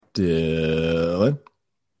Dylan.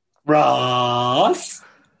 Ross.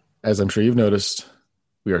 As I'm sure you've noticed,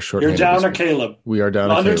 we are You're short-handed down this to week. Caleb. We are down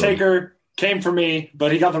The to Caleb. Undertaker came for me,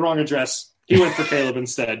 but he got the wrong address. He went for Caleb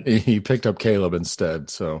instead. He picked up Caleb instead,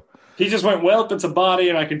 so. He just went, well, it's a body,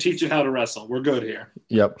 and I can teach it how to wrestle. We're good here.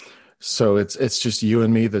 Yep. So it's just you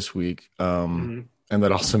and me this week. And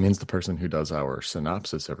that also means the person who does our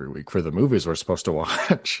synopsis every week for the movies we're supposed to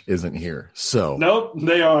watch isn't here. So Nope,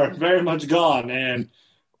 they are very much gone, and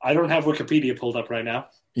I don't have Wikipedia pulled up right now.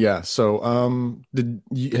 yeah. So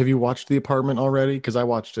have you watched The Apartment already? Because I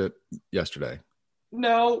watched it yesterday.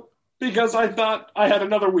 No, because I thought I had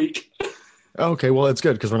another week. Okay, well, it's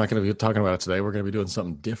good because we're not going to be talking about it today. We're going to be doing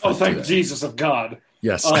something different. Oh, thank today. Jesus of God.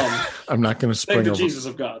 Yes. I'm not going to spring Thank the over. Jesus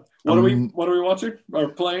of God. What are we watching or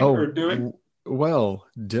playing or doing? Well,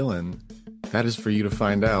 Dylan, that is for you to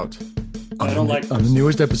find out I don't like on the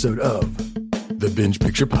newest episode of the Binge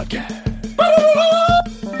Picture Podcast.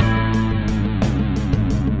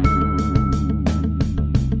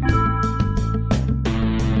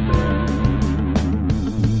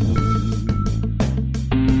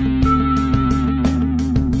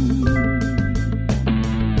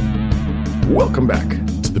 Welcome back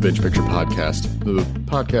to the Binge Picture Podcast, the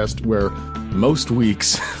podcast where most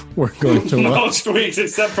weeks we're going to watch. Most weeks,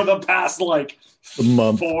 except for the past, like,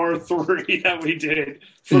 month. 3 that we did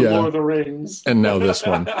for Lord of the Rings. And now this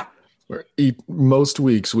one. Most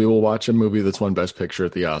weeks we will watch a movie that's won Best Picture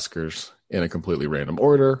at the Oscars in a completely random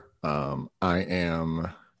order. I am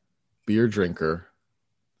beer drinker.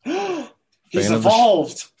 He's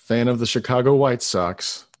evolved. Fan of the Chicago White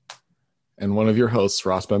Sox. And one of your hosts,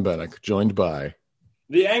 Ross Benbenek, joined by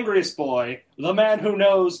the angriest boy, the man who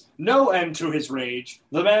knows no end to his rage,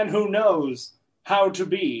 the man who knows how to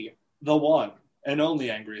be the one and only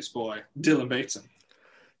angriest boy, Dylan Bateson.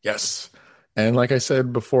 Yes. And like I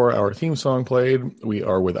said before our theme song played, we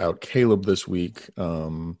are without Caleb this week.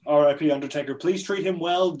 R.I.P. Undertaker. Please treat him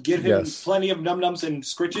well. Give him plenty of num-nums and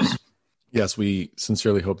scritches. Yes, we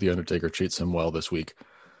sincerely hope the Undertaker treats him well this week.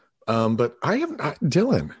 But I have not,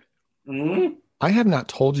 Dylan. Mm-hmm. I have not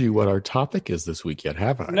told you what our topic is this week yet,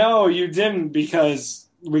 have I? No, you didn't, because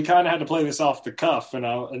we kind of had to play this off the cuff, and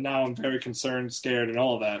now I'm very concerned, scared, and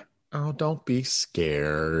all of that. Oh, don't be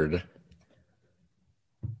scared.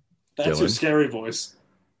 That's Dylan. your scary voice.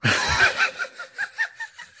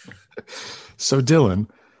 So, Dylan,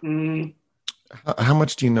 how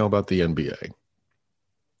much do you know about the NBA?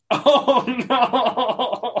 Oh,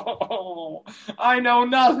 no! I know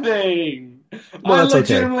nothing! Well, I that's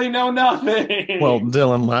legitimately know nothing! Well,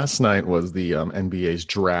 Dylan, last night was the NBA's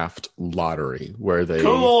draft lottery, where they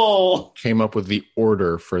came up with the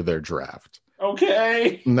order for their draft.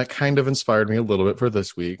 Okay. And that kind of inspired me a little bit for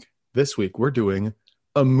this week. This week, we're doing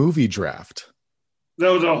a movie draft.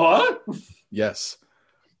 Those are what? Yes.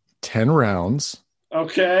 10 rounds.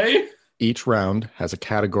 Okay. Each round has a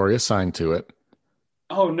category assigned to it.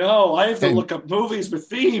 Oh no, I have to look up movies with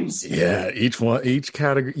themes. Yeah, each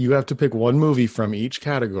category, you have to pick one movie from each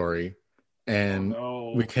category, and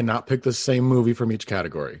we cannot pick the same movie from each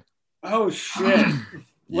category. Oh shit.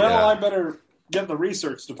 Well, I better get the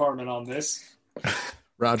research department on this.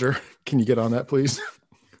 Roger, can you get on that, please?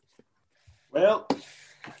 Well,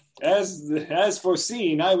 as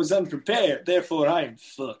foreseen, I was unprepared, therefore I am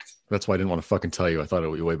fucked. That's why I didn't want to fucking tell you. I thought it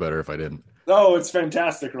would be way better if I didn't. Oh, it's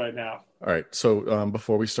fantastic right now. All right, so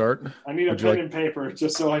before we start, I need a pen and paper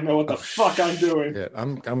just so I know what the fuck I'm doing. Yeah,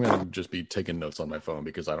 I'm gonna just be taking notes on my phone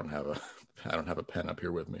because I don't have a pen up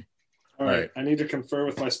here with me. All right, I need to confer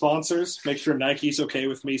with my sponsors. Make sure Nike's okay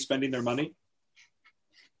with me spending their money.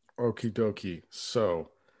 Okie dokie. So,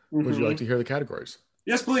 would you like to hear the categories?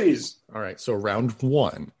 Yes, please. All right, so round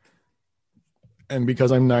one. And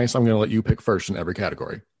because I'm nice, I'm going to let you pick first in every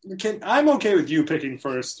category. I'm okay with you picking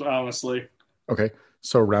first, honestly. Okay,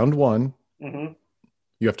 so round one,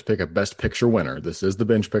 you have to pick a Best Picture winner. This is the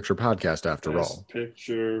Binge Picture Podcast, after all. Best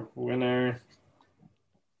Picture winner.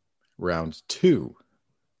 Round two,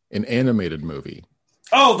 an animated movie.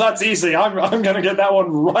 Oh, that's easy. I'm going to get that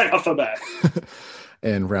one right off the bat.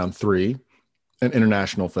 And round three, an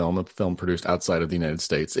international film, a film produced outside of the United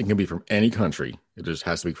States. It can be from any country. It just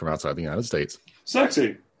has to be from outside the United States.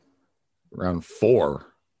 Sexy. Rounds 4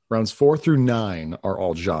 through 9 are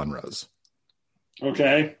all genres.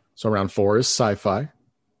 Okay. So round 4 is sci-fi.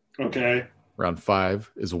 Okay. Round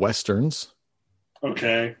 5 is westerns.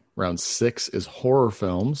 Okay. Round 6 is horror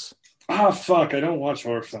films. Ah, fuck. I don't watch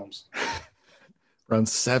horror films. Round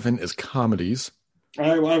 7 is comedies.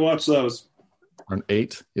 I watch those. Round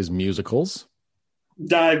 8 is musicals.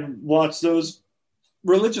 I watch those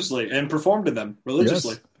religiously and performed in them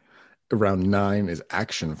religiously. Yes. Round 9 is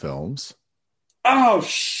action films. Oh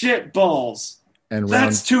shit balls. And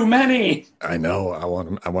That's too many. I know I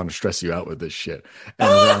want to stress you out with this shit.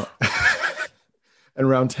 And Ah! and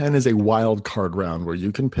round 10 is a wild card round where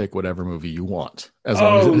you can pick whatever movie you want, as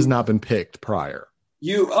long as it has Oh, not been picked prior.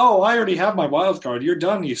 I already have my wild card. You're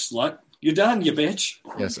done, you slut. You're done, you bitch.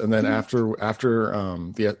 Yes, and then after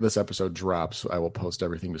this episode drops, I will post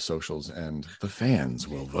everything to socials, and the fans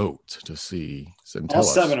will vote to see and tell All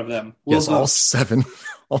us. 7 of them. Will Yes, vote.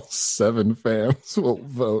 all seven fans will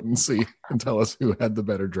vote and see and tell us who had the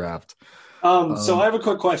better draft. So I have a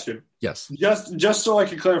quick question. Yes, Just so I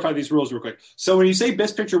can clarify these rules real quick. So when you say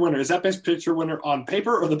best picture winner, is that best picture winner on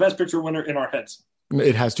paper or the best picture winner in our heads?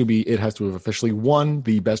 it has to have officially won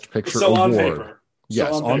the best picture So award. on paper.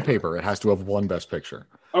 Yes, on paper, it has to have won best picture.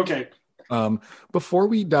 Okay. Before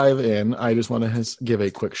we dive in, I just want to give a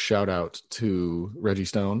quick shout out to Reggie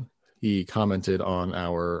Stone. He commented on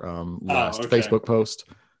our last Facebook post.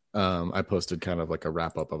 I posted kind of like a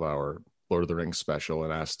wrap up of our Lord of the Rings special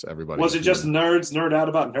and asked everybody. Was it just nerds nerd out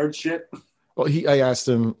about nerd shit? Well, I asked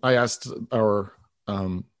our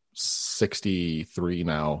 63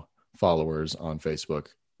 now followers on Facebook,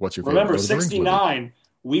 what's your favorite? Remember, 69.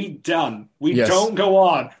 We done. We Yes. don't go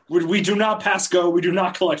on. We do not pass go. We do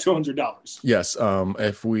not collect $200. Yes.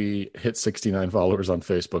 If we hit 69 followers on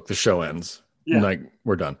Facebook, the show ends. Yeah. Like,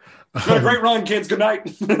 we're done. It's been a great run, kids. Good night.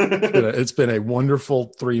 It's been a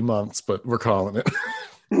wonderful 3 months, but we're calling it.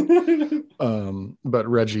 But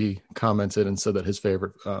Reggie commented and said that his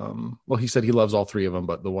favorite, he said he loves all 3 of them,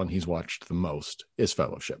 but the one he's watched the most is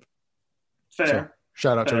Fellowship. Fair. So,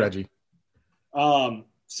 shout out to Reggie.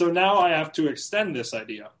 So now I have to extend this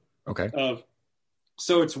idea. Okay.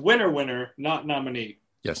 So it's winner, not nominee.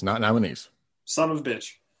 Yes, not nominees. Son of a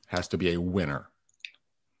bitch. Has to be a winner.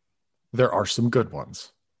 There are some good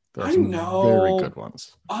ones. There are I some know. very good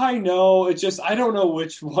ones. I know. It's just I don't know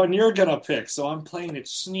which one you're gonna pick, so I'm playing it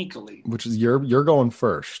sneakily. Which is you're going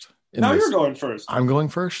first. No, you're going first. I'm going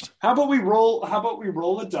first. How about we roll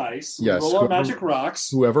the dice? Yes. We roll our magic rocks.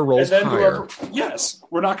 Whoever rolls higher. Yes.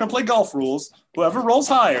 We're not gonna play golf rules. Whoever rolls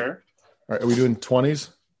higher. All right, are we doing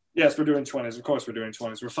 20s? Yes, we're doing 20s. Of course we're doing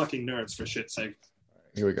 20s. We're fucking nerds for shit's sake.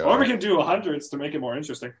 Here we go. Or we can do 100s to make it more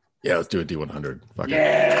interesting. Yeah, let's do a D100. Fuck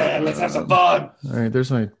yeah, let's have some fun. All right,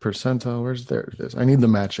 there's my percentile. There it is. I need the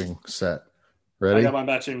matching set. Ready? I got my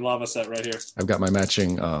matching lava set right here. I've got my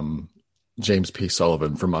matching James P.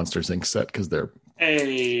 Sullivan from Monsters Inc. set because they're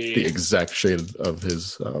the exact shade of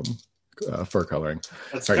his fur coloring.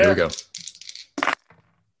 That's all right, fair. here we go.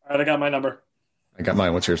 All right, I got my number. I got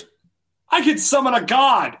mine. What's yours? I can summon a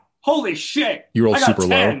god. Holy shit. You rolled super 10.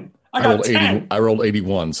 low. I rolled 10. I rolled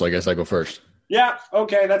 81, so I guess I go first. Yeah,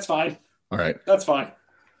 okay, that's fine. All right. That's fine.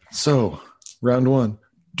 So, round 1.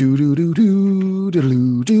 Do.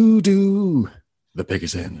 The pick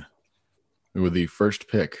is in. With the first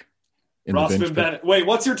pick in the bench. Bennett. Wait,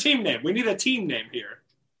 what's your team name? We need a team name here.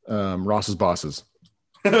 Ross's Bosses.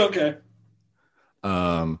 Okay.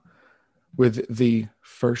 With the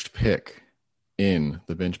first pick in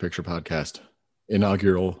the Binge Picture Podcast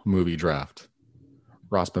inaugural movie draft,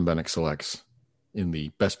 Ross Benbenek selects in the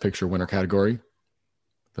Best Picture winner category,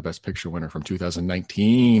 the Best Picture winner from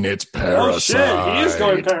 2019. It's Parasite. Oh shit, he is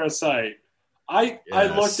going Parasite. I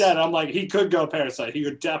looked at it. I'm like, he could go Parasite. He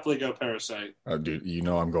could definitely go Parasite. Oh, dude, you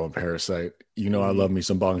know I'm going Parasite. You know I love me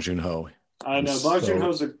some Bong Joon-ho. I know. Bong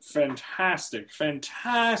Joon-ho's a fantastic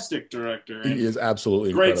director. He is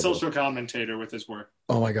absolutely great incredible. social commentator with his work.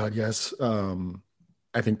 Oh my God, yes.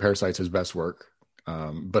 I think Parasite's his best work,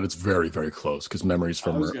 but it's very, very close because Memories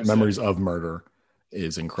of Murder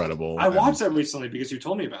is incredible. I watched that recently because you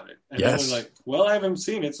told me about it. And yes. I was like, well, I haven't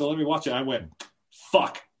seen it, so let me watch it. I went,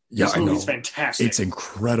 fuck. Yeah, this movie's fantastic. It's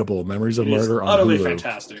incredible. Memories of Murder on utterly Hulu.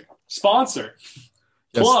 Fantastic. Sponsor.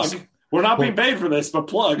 Yes. Plug. We're not being paid for this, but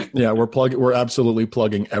plug. Yeah, we're absolutely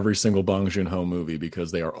plugging every single Bong Joon-ho movie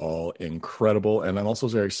because they are all incredible. And I'm also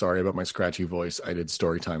very sorry about my scratchy voice. I did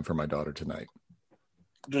story time for my daughter tonight.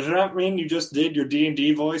 Does that mean you just did your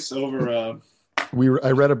D&D voice over?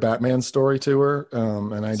 I read a Batman story to her,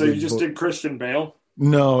 and I. So you just did Christian Bale?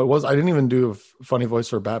 No, it was. I didn't even do a funny voice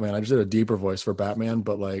for Batman. I just did a deeper voice for Batman,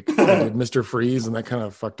 but like I did Mr. Freeze, and that kind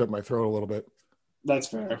of fucked up my throat a little bit. That's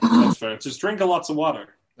fair. That's fair. Just drink lots of water.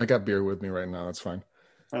 I got beer with me right now. It's fine.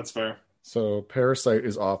 That's fair. So Parasite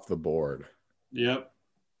is off the board. Yep.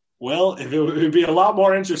 Well, it would be a lot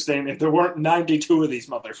more interesting if there weren't 92 of these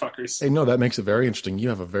motherfuckers. Hey, no, that makes it very interesting. You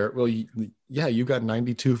have you got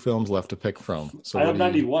 92 films left to pick from. So I have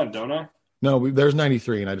 91, don't I? No, there's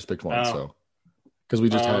 93, and I just picked one. So because we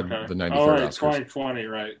just had the 93rd All right, Oscars. 2020,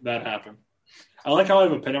 right? That happened. I like how I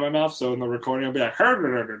have a pin in my mouth, so in the recording I'll be like,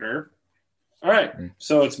 All right.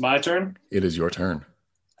 So it's my turn. It is your turn.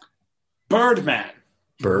 Birdman.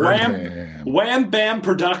 Birdman. Wham Bam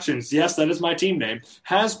Productions, yes, that is my team name,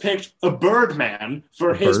 has picked a Birdman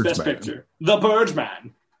for his Best Picture. The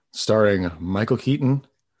Birdman. Starring Michael Keaton.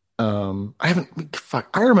 I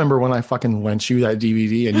remember when I fucking lent you that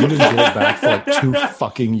DVD and you didn't get it back for like 2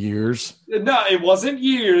 fucking years. No, it wasn't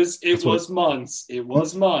years. It was months. It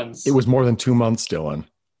was months. It was more than 2 months, Dylan.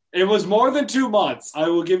 It was more than 2 months. I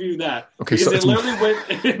will give you that. Okay, because so it literally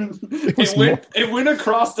it went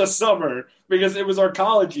across the summer because it was our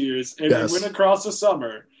college years, and it went across the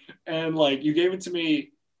summer. And like you gave it to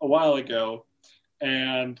me a while ago,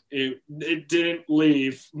 and it didn't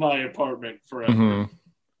leave my apartment forever. Mm-hmm.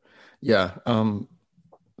 Yeah.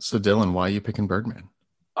 So Dylan, why are you picking Birdman?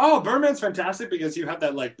 Oh, Birdman's fantastic because you have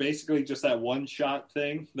that like basically just that one shot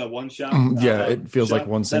thing, the one shot. It feels like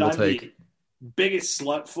one single take. Biggest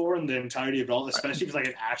slut for in the entirety of it all, especially if it's like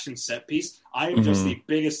an action set piece. I am just the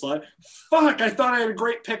biggest slut. Fuck, I thought I had a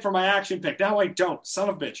great pick for my action pick. Now I don't. Son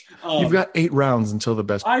of a bitch. You've got 8 rounds until the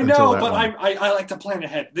best. I know, but I like to plan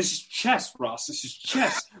ahead. This is chess, Ross. This is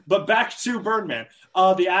chess. But back to Birdman.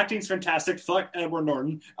 The acting's fantastic. Fuck Edward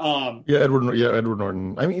Norton. Edward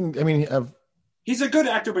Norton. I mean, he's a good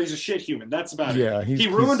actor, but he's a shit human. That's about it. Yeah, he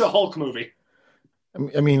ruined a Hulk movie.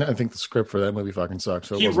 I mean, I think the script for that movie fucking sucks.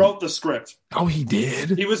 So he wrote the script. Oh, he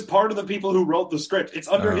did? He was part of the people who wrote the script. It's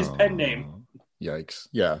under his pen name. Yikes.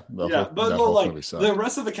 Yeah. The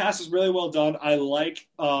rest of the cast is really well done. I like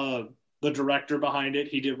the director behind it.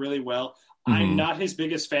 He did really well. Mm-hmm. I'm not his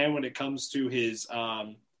biggest fan when it comes to his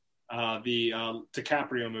the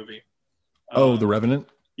DiCaprio movie. The Revenant?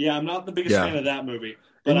 Yeah, I'm not the biggest fan of that movie.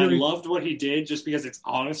 But I loved what he did just because it's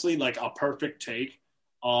honestly like a perfect take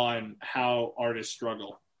on how artists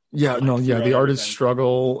struggle. Yeah, the artists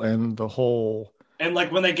struggle and the whole... And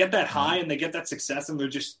like when they get that high and they get that success and they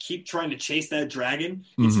just keep trying to chase that dragon,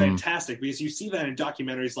 it's fantastic because you see that in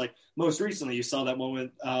documentaries. Like most recently, you saw that one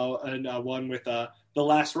with The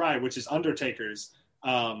Last Ride, which is Undertaker's,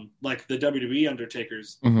 like the WWE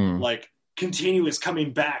Undertakers, like continuous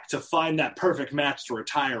coming back to find that perfect match to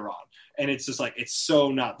retire on. And it's just like, it's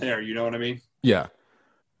so not there. You know what I mean? Yeah.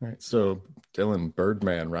 All right. So Dylan,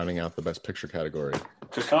 Birdman rounding out the Best Picture category.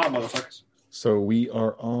 Good call, motherfuckers. So we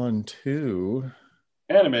are on to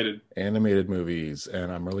animated movies,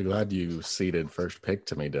 and I'm really glad you ceded first pick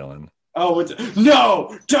to me, Dylan. Oh,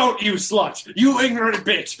 no! Don't you slut! You ignorant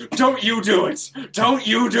bitch! Don't you do it! Don't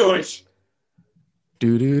you do it!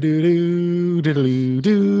 Do do do do do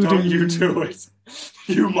do. Don't you do it!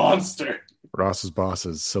 You monster! Ross's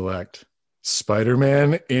bosses select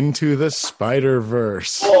Spider-Man Into the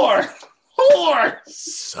Spider-Verse. Whore!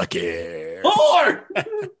 Suck it! Whore!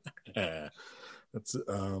 That's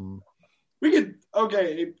We could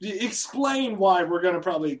explain why we're gonna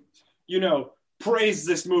probably, praise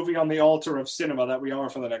this movie on the altar of cinema that we are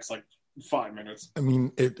for the next like 5 minutes. I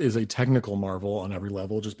mean, it is a technical marvel on every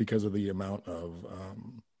level just because of the amount of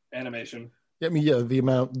animation. I mean,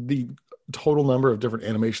 the total number of different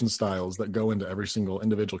animation styles that go into every single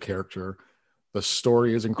individual character. The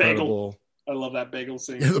story is incredible. Bagel. I love that bagel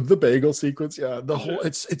scene. Yeah, the bagel sequence. Yeah, the whole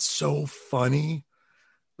it's so funny.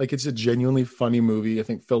 Like it's a genuinely funny movie. I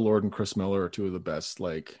think Phil Lord and Chris Miller are two of the best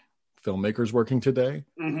like filmmakers working today.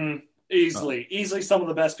 Mm-hmm. Easily some of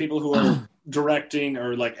the best people who are directing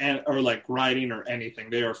or writing or anything.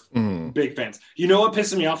 They are big fans. You know what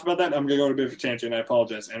pisses me off about that? I'm gonna go to a bit of a tangent. I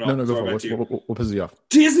apologize. And no, go for it. What pisses you off?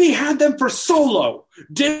 Disney had them for Solo.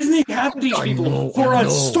 Disney had these people for a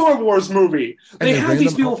Star Wars movie. They had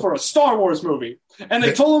these people for a Star Wars movie, and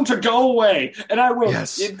they told them to go away. And I went,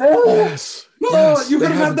 yes. You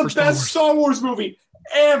could have had the best Star Wars movie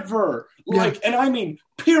ever. And I mean,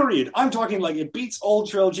 period. I'm talking like it beats old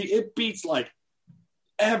trilogy. It beats like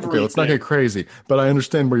everything. Okay, let's not get crazy, but I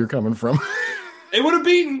understand where you're coming from. It would have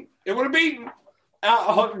beaten.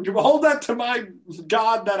 Hold that to my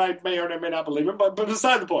God that I may or may not believe in, but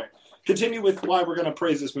beside the point. Continue with why we're going to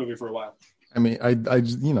praise this movie for a while. I mean,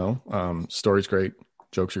 story's great.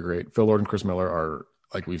 Jokes are great. Phil Lord and Chris Miller are,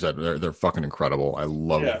 like we said, they're fucking incredible. I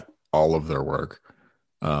love all of their work.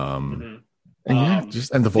 And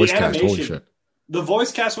the voice cast, holy shit. The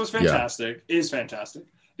voice cast was fantastic, is fantastic.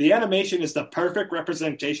 The animation is the perfect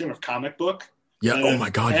representation of comic book. Yeah, oh my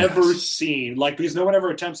God, ever seen. Like, because no one ever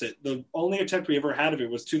attempts it. The only attempt we ever had of it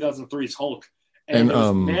was 2003's Hulk. And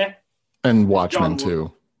Watchmen,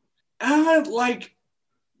 too.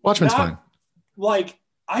 Watchmen's fine. Like,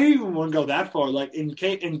 I even wouldn't go that far. Like, in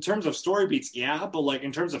terms of story beats, yeah, but like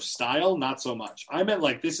in terms of style, not so much. I meant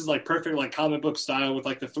like this is like perfect like comic book style with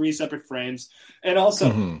like the 3 separate frames, and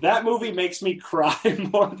also that movie makes me cry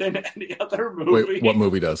more than any other movie. Wait, what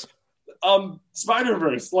movie does?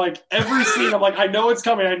 Spider-Verse. Like every scene, I'm like, I know it's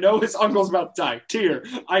coming. I know his uncle's about to die. Tear.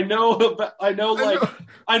 I know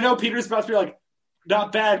Peter's about to be like,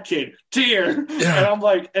 not bad, kid. Tear. Yeah. And I'm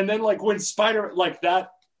like, and then like when Spider-Man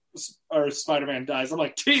dies, I'm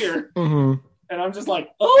like, tear. Mm-hmm. And I'm just like,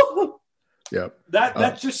 oh. Yep.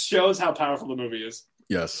 That just shows how powerful the movie is.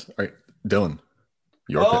 Yes. All right, Dylan.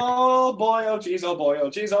 Your pick. Oh boy, oh jeez, oh boy, oh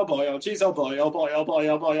jeez, oh boy, oh jeez, oh boy, oh boy, oh boy,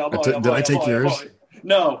 oh boy, oh boy. Did I take yours?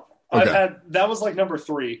 No. Okay. That was like number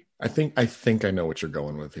 3. I think I know what you're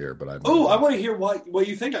going with here, but I want to hear what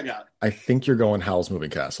you think I got. I think you're going Howl's Moving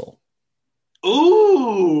Castle.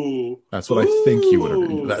 Ooh. That's what I think you would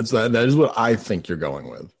agree. That is what I think you're going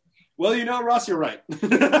with. Well, you know, Ross, you're right.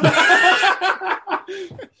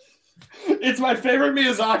 It's my favorite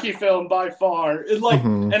Miyazaki film by far.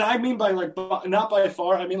 And I mean by like not by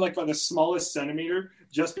far. I mean like by the smallest centimeter.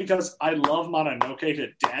 Just because I love Mononoke to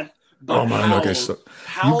death. But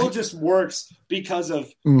Howl just works because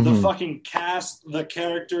of the fucking cast, the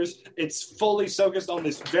characters. It's fully focused on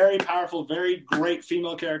this very powerful, very great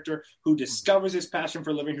female character who discovers his passion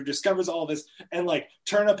for living, who discovers all this. And like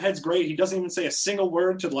Turniphead's great. He doesn't even say a single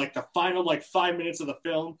word to like the final like 5 minutes of the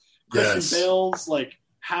film. Christian Bale's like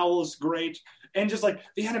Howl's great. And just like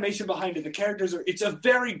the animation behind it, the characters it's a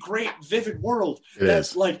very great, vivid world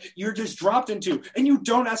that's like you're just dropped into, and you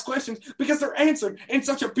don't ask questions because they're answered in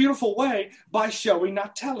such a beautiful way by showing,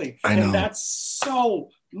 not telling. And that's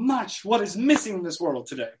so much what is missing in this world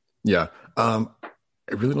today. Yeah. I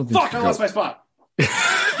really don't think. Fuck! I lost my spot.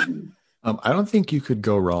 I don't think you could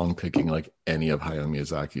go wrong picking like any of Hayao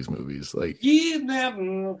Miyazaki's movies. Like,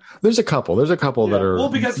 there's a couple. There's a couple that are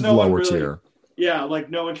lower tier. Yeah, like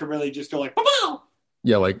no one can really just go like, "Pow!"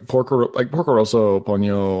 Yeah, like Porco Rosso,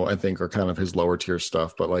 Ponyo, I think are kind of his lower tier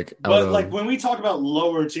stuff. But like, when we talk about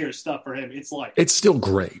lower tier stuff for him, it's like it's still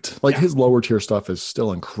great. Like his lower tier stuff is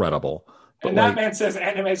still incredible. But and that man says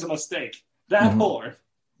anime's a mistake. That whore.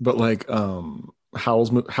 But like, Howl's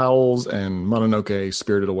and Mononoke,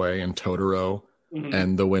 Spirited Away, and Totoro,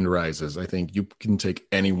 and The Wind Rises. I think you can take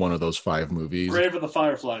any one of those 5 movies. Grave of the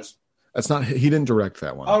Fireflies. That's not. He didn't direct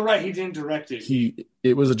that one. Oh right, he didn't direct it.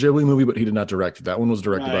 It was a Ghibli movie, but he did not direct it. That one was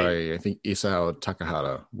directed by I think Isao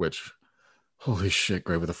Takahata. Which, holy shit,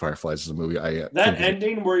 Grave of the Fireflies is a movie. That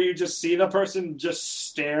ending where you just see the person just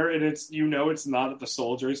stare and it's it's not at the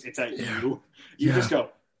soldiers, it's at you. You just go,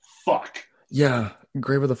 fuck. Yeah,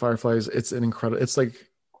 Grave of the Fireflies. It's an incredible. It's like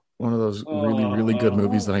one of those really, really good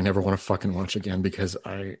movies that I never want to fucking watch again because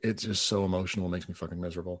it's just so emotional. It makes me fucking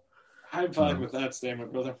miserable. High five with that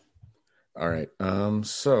statement, brother. All right.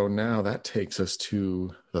 So now that takes us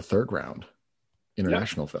to the third round,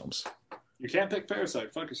 international films. You can't pick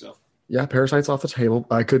Parasite. Fuck yourself. Yeah, Parasite's off the table.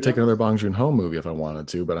 I could take another Bong Joon-ho movie if I wanted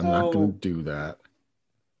to, but I'm not going to do that.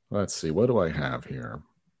 Let's see. What do I have here?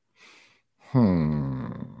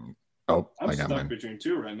 I'm I got stuck mine. between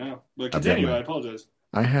 2 right now. But continue. I apologize.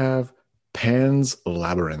 I have Pan's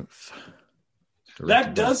Labyrinth.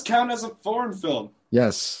 That does count as a foreign film.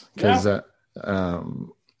 Yes, because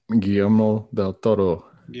Guillermo del Toro.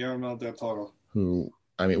 Who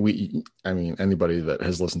anybody that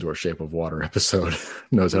has listened to our Shape of Water episode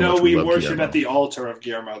knows how much we love worship Guillermo. At the altar of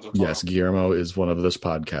Guillermo del Toro. Yes, Guillermo is one of this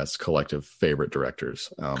podcast's collective favorite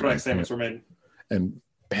directors. Correct statements were made. And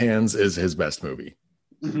Pan's is his best movie.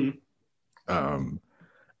 Mm-hmm.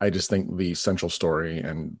 I just think the central story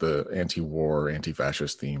and the anti-war,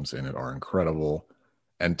 anti-fascist themes in it are incredible.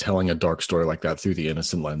 And telling a dark story like that through the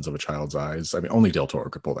innocent lens of a child's eyes. I mean, only Del Toro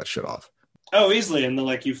could pull that shit off. Oh, easily. And then,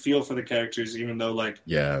 like, you feel for the characters, even though, like,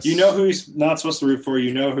 yes, you know who he's not supposed to root for.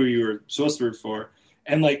 You know who you were supposed to root for.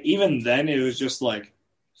 And, like, even then, it was just like,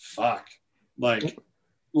 fuck. Like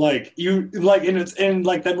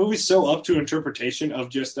that movie's so up to interpretation of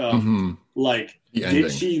just, like,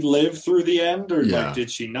 did she live through the end or like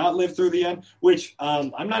did she not live through the end? Which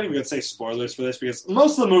I'm not even gonna say spoilers for this because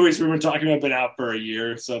most of the movies we've been talking about have been out for a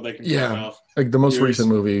year, so they can turn off. Like the most recent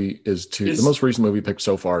movie the most recent movie picked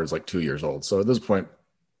so far is like 2 years old. So at this point,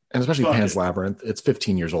 and especially Pan's Labyrinth, it's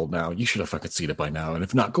 15 years old now. You should have fucking seen it by now, and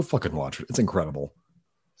if not, go fucking watch it. It's incredible.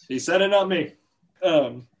 He said it, not me.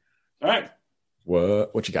 All right.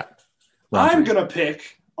 What you got? I'm gonna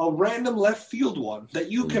pick a random left field one that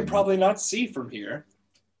you can probably not see from here.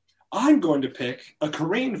 I'm going to pick a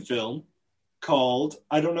Korean film called,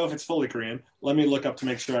 I don't know if it's fully Korean. Let me look up to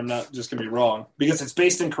make sure I'm not just going to be wrong, because it's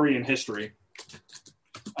based in Korean history.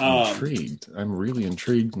 I'm intrigued. I'm really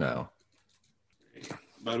intrigued now.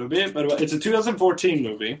 But it's a 2014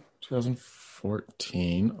 movie.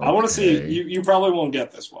 2014. Okay. I want to see, you probably won't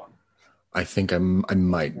get this one. I think I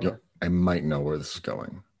might know where this is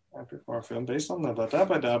going. Or film based on the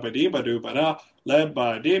ba-da-ba-da-ba-dee-ba-doo-ba-da, led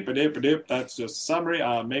by deep-a-deep-a-deep. That's just a summary.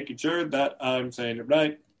 I'm making sure that I'm saying it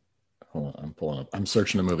right. Hold on, I'm pulling up. I'm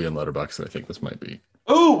searching a movie on Letterboxd that I think this might be.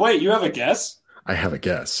 Oh, wait, you have a guess? I have a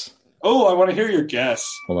guess. Oh, I want to hear your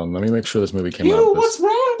guess. Hold on, let me make sure this movie came out. What's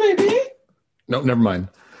wrong, baby? No, never mind.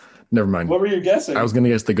 Never mind. What were you guessing? I was going to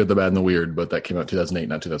guess The Good, the Bad, and the Weird, but that came out 2008,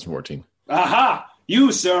 not 2014. Aha!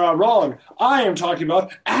 You, sir, are wrong. I am talking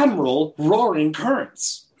about Admiral Roaring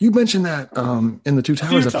Currents. You mentioned that in the Two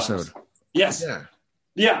Towers episode. Yes.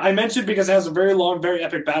 Yeah, I mentioned because it has a very long, very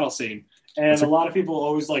epic battle scene, and a lot of people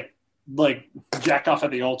always like jack off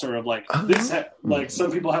at the altar of like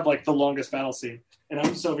some people have like the longest battle scene, and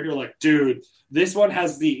I'm just over here like, dude, this one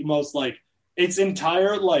has the most like its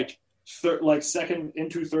entire second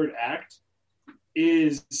into third act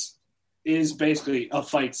is basically a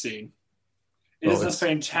fight scene. It is a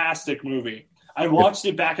fantastic movie. I watched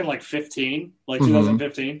it back in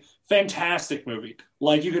 2015. Fantastic movie.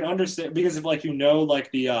 Like, you can understand because of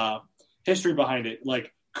the history behind it.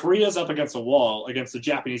 Like, Korea's up against a wall against the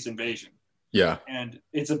Japanese invasion. Yeah. And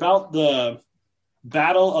it's about the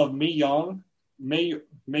Battle of Myeong.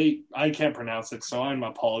 I can't pronounce it, so I'm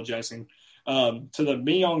apologizing. To the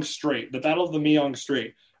Myeong Strait, the Battle of the Myeong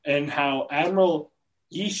Strait, and how Admiral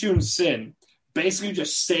Yi Shun-sin basically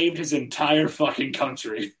just saved his entire fucking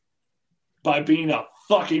country by being a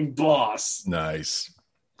fucking boss. Nice.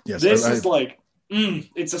 Yes. This is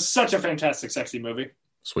it's such a fantastic, sexy movie.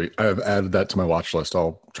 Sweet. I have added that to my watch list.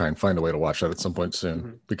 I'll try and find a way to watch that at some point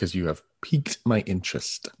soon because you have piqued my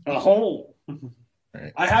interest. Oh.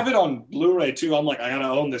 Right. I have it on Blu-ray too. I'm like, I gotta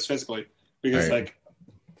own this physically because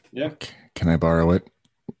yeah. Can I borrow it?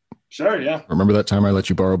 Sure, yeah. Remember that time I let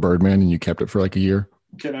you borrow Birdman and you kept it for like a year?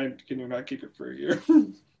 Can you not keep it for a year?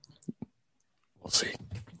 We'll see.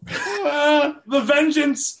 The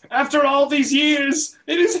vengeance after all these years,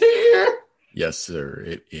 it is here. Yes, sir,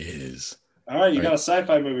 it is. All right, you got a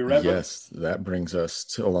sci-fi movie, right? Yes, that brings us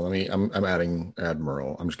to. Hold on, I'm adding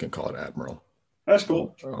Admiral. I'm just gonna call it Admiral. That's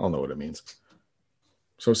cool. I'll know what it means.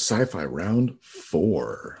 So, sci-fi round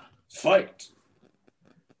 4. Fight.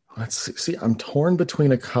 Let's see. I'm torn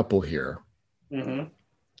between a couple here.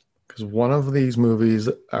 Because one of these movies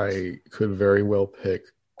I could very well pick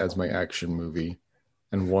as my action movie,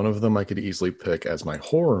 and one of them I could easily pick as my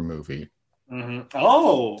horror movie.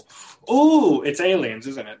 Oh, it's Aliens,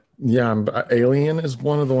 isn't it? Yeah, Alien is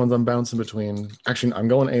one of the ones I'm bouncing between. Actually, I'm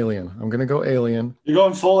going Alien. I'm going to go Alien. You're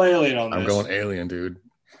going full Alien on this. I'm going Alien, dude.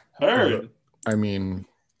 Heard. I mean,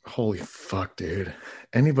 holy fuck, dude.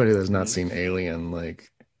 Anybody that's not seen Alien,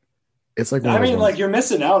 it's like one of those you're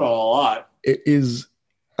missing out on a lot. It is.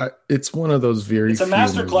 It's one of those very. It's a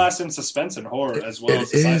masterclass in suspense and horror as well.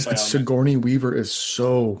 It is. Sigourney Weaver is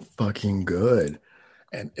so fucking good,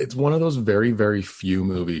 and it's one of those very, very few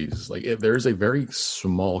movies. There's a very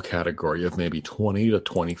small category of maybe 20 to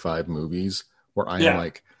 25 movies where I am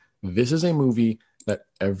like, this is a movie that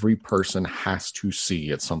every person has to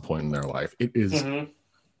see at some point in their life. It is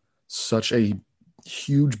such a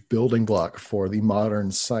huge building block for the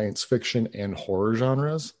modern science fiction and horror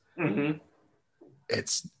genres.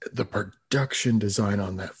 It's the production design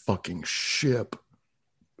on that fucking ship,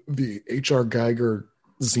 the H.R. Geiger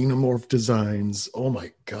xenomorph designs. Oh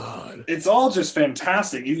my god, it's all just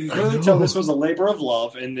fantastic. You can really tell this was a labor of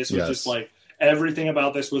love, and this was just everything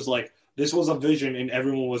about this was this was a vision, and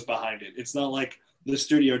everyone was behind it. It's not like the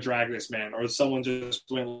studio dragged this man, or someone just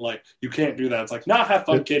went you can't do that. It's like, nah, have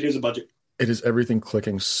fun, kid. Here's a budget. It is everything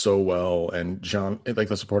clicking so well, and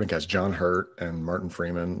the supporting cast, John Hurt and Martin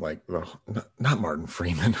Freeman, not Martin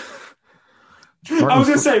Freeman. I was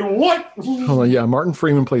gonna say what? Hold on, yeah, Martin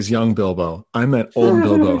Freeman plays young Bilbo. I meant old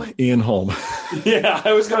Bilbo, Ian Holm. Yeah,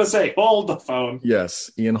 I was gonna say hold the phone. Yes,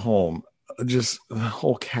 Ian Holm. Just the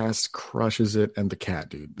whole cast crushes it, and the cat,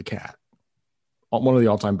 dude, the cat, one of the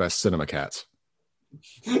all-time best cinema cats.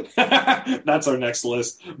 That's our next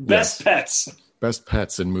list. Best pets. Best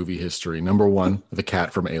pets in movie history. Number 1, the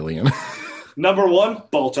cat from Alien. Number 1,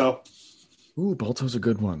 Balto. Ooh, Balto's a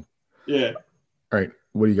good one. Yeah. All right.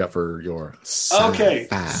 What do you got for your Okay.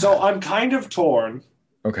 So I'm kind of torn.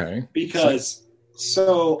 Okay. Because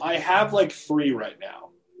so I have 3 right now.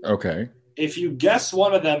 Okay. If you guess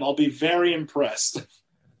one of them, I'll be very impressed.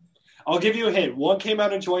 I'll give you a hint. One came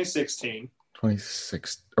out in 2016.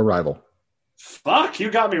 Arrival. Fuck,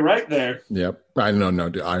 you got me right there. Yep. I know,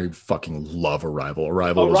 dude, I fucking love Arrival.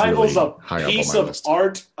 Arrival's really a piece of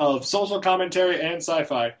art of social commentary and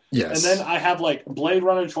sci-fi. Yes. And then I have Blade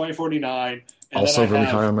Runner 2049. Also really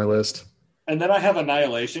high on my list. And then I have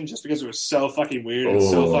Annihilation just because it was so fucking weird and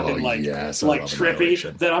so fucking like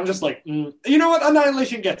trippy that I'm just like, you know what?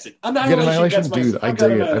 Annihilation gets it. Annihilation gets my dude. I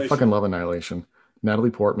dig it. I fucking love Annihilation.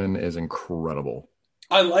 Natalie Portman is incredible.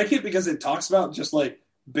 I like it because it talks about just like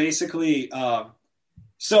basically.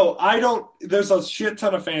 There's a shit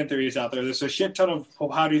ton of fan theories out there. There's a shit ton of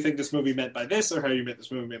how do you think this movie meant by this or how you meant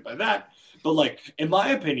this movie meant by that. But like, in my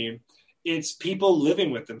opinion, it's people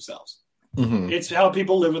living with themselves. Mm-hmm. It's how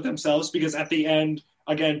people live with themselves because at the end,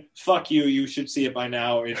 again, fuck you. You should see it by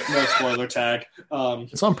now. It's no spoiler tag.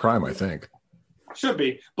 It's on Prime, I think. Should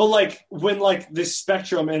be. But like when like this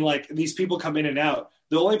spectrum and like these people come in and out,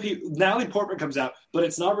 the only people, Natalie Portman comes out, but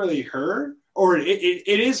it's not really her. Or it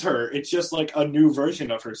is her. It's just like a new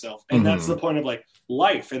version of herself. And that's the point of like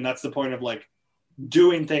life. And that's the point of like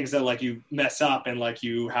doing things that like you mess up and like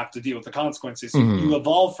you have to deal with the consequences. You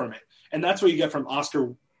evolve from it. And that's what you get from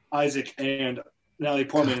Oscar Isaac and Natalie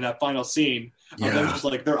Portman in that final scene. Yeah. Them just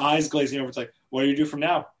like their eyes glazing over. It's like, what do you do from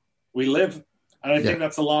now? We live. And I think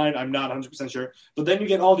that's the line. I'm not 100% sure. But then you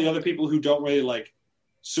get all the other people who don't really like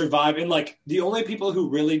survive. And like the only people who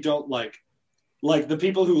really don't like the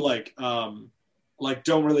people who like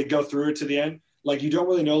don't really go through it to the end. Like you don't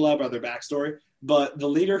really know a lot about their backstory. But the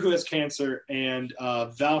leader who has cancer and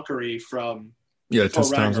Valkyrie from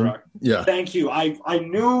Tessa Thompson. Yeah. Thank you. I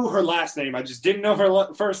knew her last name. I just didn't know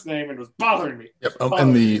her first name, and it was bothering me. Yep.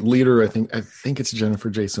 And the leader, I think it's Jennifer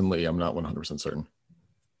Jason Leigh. I'm not 100% certain.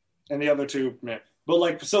 And the other two, man. But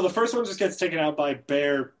like, so the first one just gets taken out by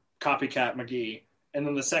Bear Copycat McGee, and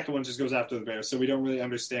then the second one just goes after the bear. So we don't really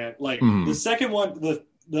understand. Like the second one,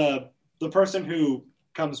 the person who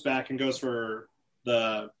comes back and goes for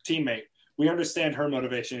the teammate, we understand her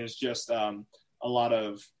motivation is just a lot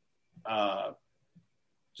of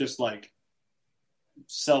just like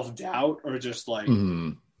self-doubt or just like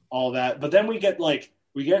all that. But then we get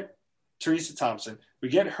Teresa Thompson. We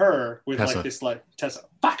get her with Tessa. Like this like Tessa.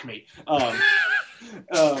 Fuck me.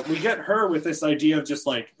 We get her with this idea of just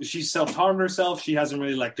like she's self-harmed herself. She hasn't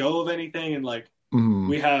really let go of anything, and like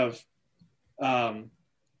we have,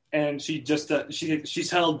 and she just she's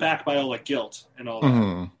held back by all like guilt and all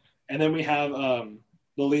that. And then we have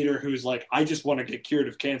the leader who's like, I just want to get cured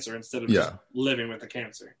of cancer instead of just living with the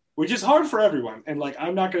cancer, which is hard for everyone. And like,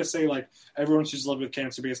 I'm not going to say like everyone should live with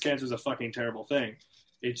cancer because cancer is a fucking terrible thing.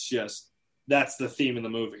 It's just that's the theme in the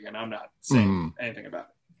movie, and I'm not saying anything about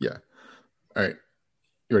it. Yeah. All right.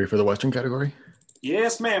 You ready for the Western category?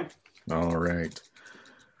 Yes, ma'am. All right.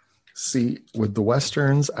 See, with the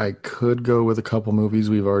Westerns, I could go with a couple movies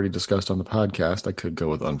we've already discussed on the podcast. I could go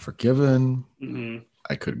with Unforgiven.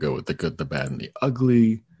 I could go with The Good, the Bad, and the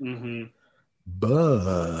Ugly.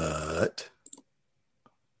 But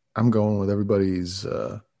I'm going with everybody's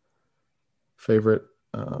favorite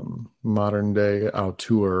modern day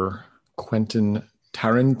auteur, Quentin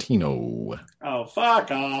Tarantino. Oh,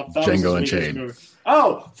 fuck off. Django Unchained.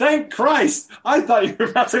 Oh, thank Christ. I thought you were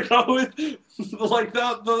about to go with like the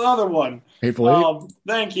other one. Hateful Eight?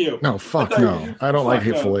 Thank you. No, fuck no. I don't like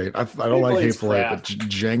Hateful Eight. I don't like Hateful Eight, but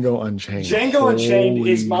Django Unchained. Django Unchained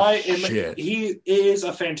is he is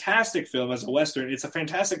a fantastic film as a Western. It's a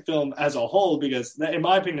fantastic film as a whole because, in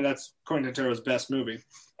my opinion, that's Quentin Tarantino's best movie.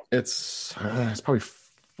 It's probably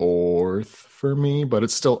fourth for me, but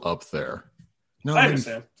it's still up there. No, I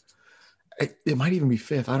understand. It might even be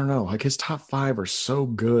fifth. I don't know. Like his top five are so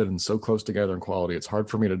good and so close together in quality. It's hard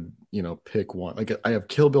for me to, pick one. Like I have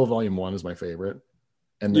Kill Bill Volume 1 as my favorite.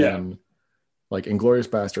 And then like Inglourious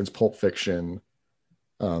Bastards, Pulp Fiction,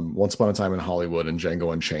 Once Upon a Time in Hollywood, and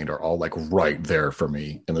Django Unchained are all like right there for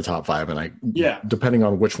me in the top five. And depending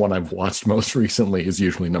on which one I've watched most recently is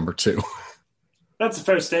usually number 2. That's a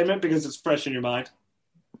fair statement because it's fresh in your mind.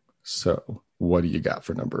 So what do you got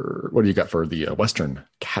for the Western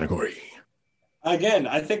category? Again,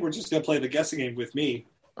 I think we're just going to play the guessing game with me.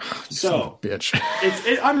 So, bitch.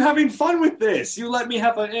 I'm having fun with this. You let me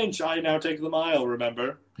have an inch. I now take the mile,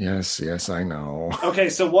 remember? Yes, I know. Okay,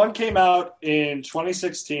 so one came out in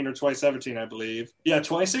 2016 or 2017, I believe. Yeah,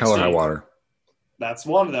 2016. Hell or High Water. That's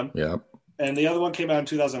one of them. Yep. And the other one came out in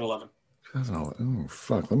 2011. Oh,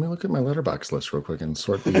 fuck. Let me look at my Letterboxd list real quick and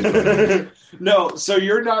sort these. No, so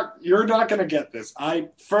you're not going to get this. I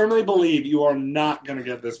firmly believe you are not going to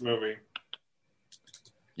get this movie.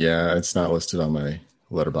 Yeah, it's not listed on my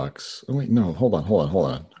Letterboxd. Oh, wait, no. Hold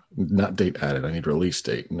on. Not date added. I need release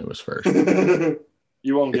date. Newest first.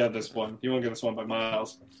 You won't get this one. You won't get this one by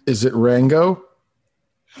miles. Is it Rango?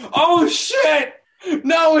 Oh, shit!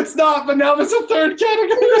 No, it's not, but now there's a third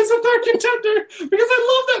category. There's a third contender because I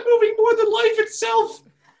love that movie more than life itself.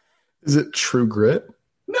 Is it True Grit?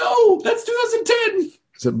 No, that's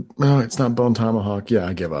 2010. No, it's not Bone Tomahawk. Yeah,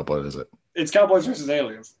 I give up. What is it? It's Cowboys versus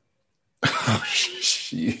Aliens. Oh,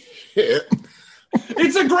 shit.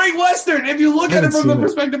 It's a great Western. If you look at it from the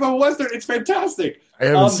perspective of a Western, it's fantastic. I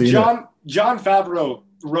haven't seen it. Jon Favreau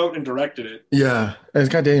wrote and directed it. Yeah. And it's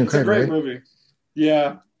got Daniel Craig, right? It's a great movie.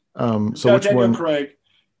 Yeah. So which Daniel one? Craig.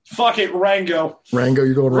 Fuck it, Rango. Rango,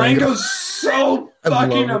 you're going Rango? Rango's so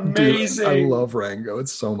fucking amazing. Dude, I love Rango.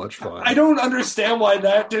 It's so much fun. I don't understand why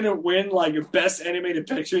that didn't win like Best Animated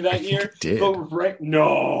Picture that year. It did. But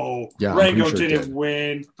no. Yeah, Rango sure didn't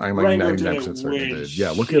win. I'm like Rango 99% didn't certain win. it did. Yeah,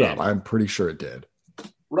 look shit. it up. I'm pretty sure it did.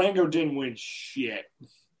 Rango didn't win shit.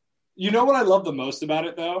 You know what I love the most about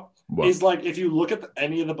it, though? What? Is like if you look at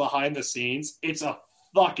any of the behind the scenes, it's a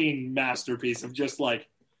fucking masterpiece of just like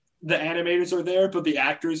the animators are there, but the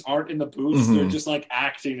actors aren't in the booths. Mm-hmm. They're just like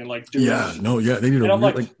acting and like doing. Yeah, no, yeah, they need. And I'm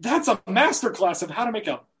like, that's a masterclass of how to make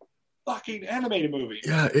a fucking animated movie.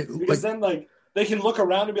 Yeah, because then like they can look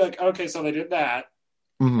around and be like, okay, so they did that,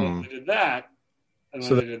 and they did that, and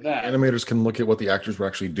then they did that. Animators can look at what the actors were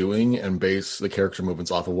actually doing and base the character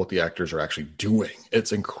movements off of what the actors are actually doing.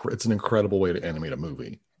 It's an incredible way to animate a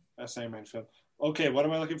movie. Best animated film. Okay, what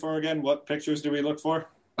am I looking for again? What pictures do we look for?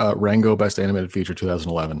 Rango Best Animated Feature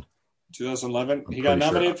 2011. 2011. He got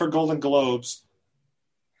nominated for Golden Globes.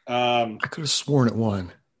 I could have sworn it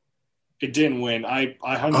won. It didn't win. I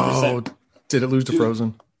 100%. Oh, did it lose to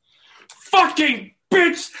Frozen? Fucking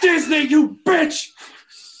bitch, Disney, you bitch!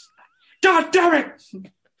 God damn it!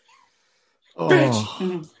 Oh.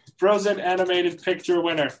 Bitch! Frozen animated picture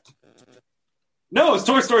winner. No, it's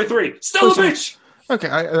Toy Story 3. Still a bitch! Okay,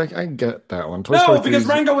 I get that one. Because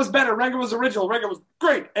Rango was better. Rango was original. Rango was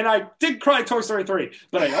great. And I did cry at Toy Story 3.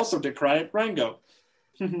 But I also did cry at Rango.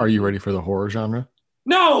 Are you ready for the horror genre?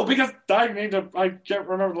 No, because I can't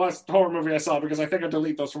remember the last horror movie I saw because I think I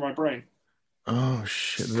delete those from my brain. Oh,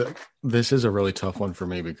 shit. This is a really tough one for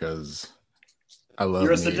me because I love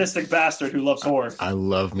You're a sadistic bastard who loves horror. I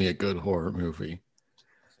love me a good horror movie.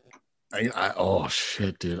 Oh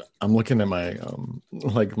shit, dude! I'm looking at my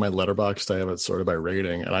my Letterboxd. I have it sorted by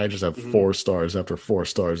rating, and I just have 4 stars after 4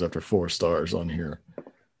 stars after 4 stars on here.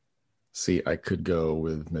 See, I could go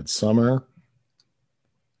with Midsommar.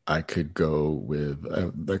 I could go with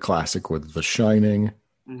the classic with The Shining.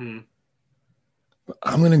 Mm-hmm.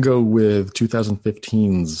 I'm gonna go with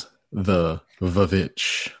 2015's The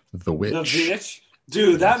Witch. The Witch,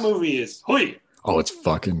 dude. That movie is hoi. Oh, it's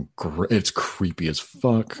fucking great. It's creepy as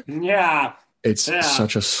fuck. Yeah. It's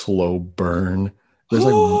such a slow burn. There's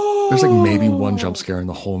like maybe one jump scare in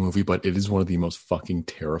the whole movie, but it is one of the most fucking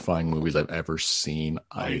terrifying movies I've ever seen.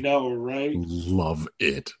 I know, right? Love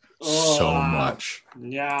it so much.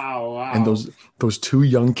 Yeah, wow. And those 2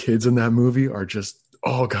 young kids in that movie are just,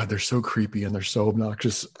 oh God, they're so creepy and they're so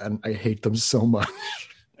obnoxious and I hate them so much.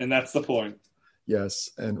 And that's the point. Yes.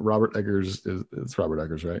 And Robert Eggers it's Robert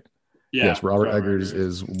Eggers, right? Yeah, yes, Robert Eggers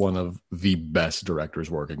is one of the best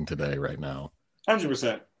directors working today right now.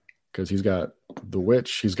 100%. Because he's got The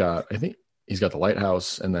Witch, I think he's got The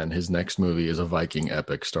Lighthouse, and then his next movie is a Viking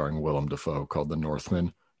epic starring Willem Dafoe called The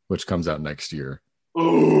Northman, which comes out next year.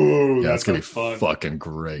 Ooh, yeah, it's gonna be fun. Fucking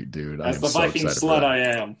great, dude. As the Viking slut I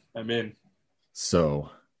am, I'm in. So,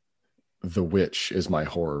 The Witch is my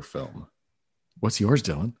horror film. What's yours,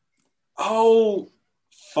 Dylan? Oh,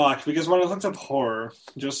 fuck. Because when I looked up horror,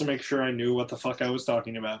 just to make sure I knew what the fuck I was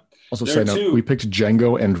talking about. Also, say no, we picked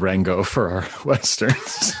Django and Rango for our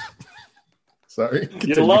Westerns. Sorry.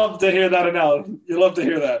 Continue. You love to hear that analogy. You love to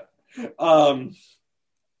hear that.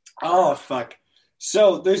 Oh, fuck.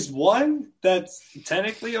 So there's one that's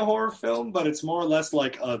technically a horror film, but it's more or less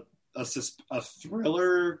like a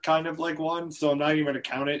thriller kind of like one. So I'm not even going to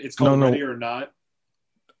count it. It's called Ready or Not.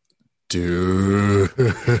 Dude.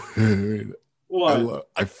 What?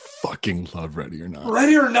 I fucking love Ready or Not.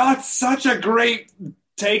 Ready or Not, such a great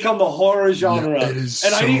take on the horror genre. Yeah, it is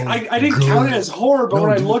and so I didn't count it as horror, but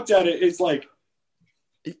when I looked at it, it's like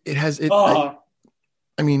it has it. I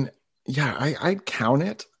mean, yeah, I'd count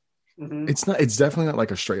it. Mm-hmm. It's definitely not like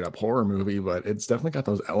a straight up horror movie, but it's definitely got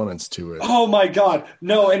those elements to it. Oh my god.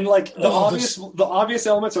 No, and like the obvious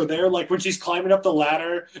elements are there, like when she's climbing up the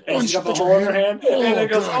ladder and she's got the hole in her hand, and it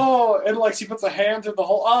goes, and like she puts a hand through the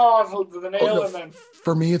hole, the nail, and then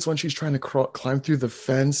for me it's when she's trying to climb through the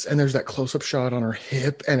fence and there's that close up shot on her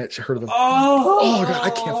hip and it's her oh god, I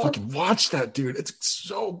can't fucking watch that, dude. It's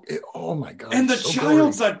so oh my god. And the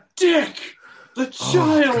child's a dick. The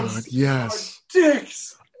child's yes.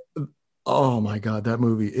 dicks. Oh my God, that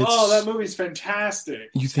movie. That movie's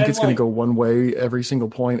fantastic. You think And it's going to like, go one way every single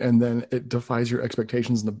point, and then it defies your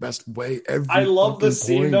expectations in the best way I every love the fucking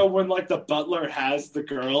scene point. though when like the butler has the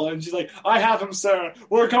girl and she's like, "I have him, sir.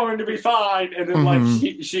 We're going to be fine." And then like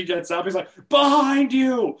Hmm. she gets up, he's like, behind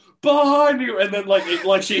you," and then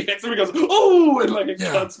like she hits him, he goes, "Oh," and like it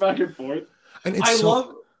Yeah, cuts back and forth. and I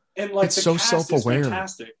love and like it's the so cast is self-aware.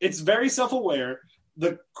 fantastic. It's very self-aware.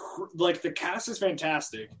 The cast is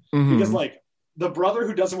fantastic because Hmm. like the brother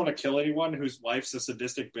who doesn't want to kill anyone, whose wife's a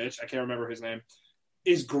sadistic bitch, I can't remember his name,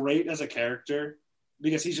 is great as a character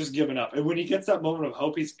because he's just given up. And when he gets that moment of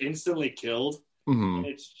hope, he's instantly killed. Hmm. And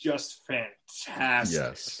it's just fantastic.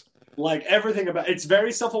 Yes. Like everything about it's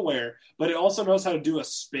very self-aware, but it also knows how to do a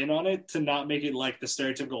spin on it to not make it like the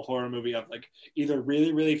stereotypical horror movie of like either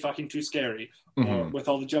really, really fucking too scary or Hmm. with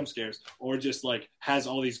all the jump scares, or just like has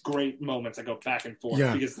all these great moments that go back and forth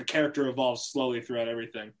Yeah. because the character evolves slowly throughout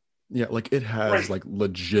everything. Yeah, like it has Great. like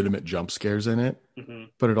legitimate jump scares in it, Mm-hmm.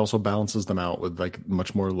 but it also balances them out with like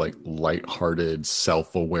much more like lighthearted,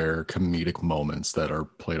 self-aware comedic moments that are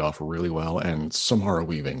played off really well. And Samara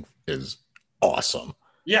Weaving is awesome.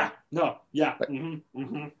 Yeah, no, yeah. Mm-hmm,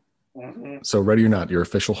 mm-hmm, mm-hmm. So ready or not, your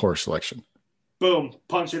official horror selection. Boom,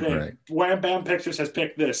 punch it in. All right. Wham Bam Pictures has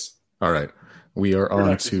picked this. All right. We are on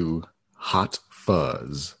Productive. to Hot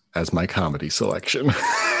Fuzz as my comedy selection.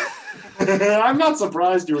 I'm not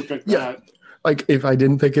surprised you would pick Yeah. that. Like if I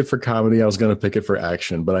didn't pick it for comedy, I was going to pick it for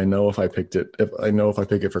action, but I know if I pick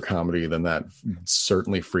it for comedy, then that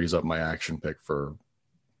certainly frees up my action pick for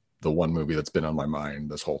the one movie that's been on my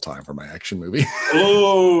mind this whole time for my action movie.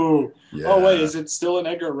 Oh, Yeah. oh wait, is it still an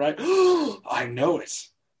Edgar Wright? I know it.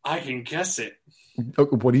 I can guess it.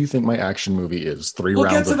 What do you think my action movie is? Three We'll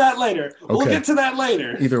rounds get to of that later. We'll Okay. get to that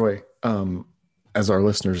later. Either way, as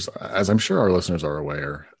I'm sure our listeners are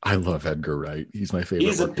aware, I love Edgar Wright. He's my favorite.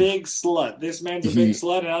 He's a working- big slut. This man's a big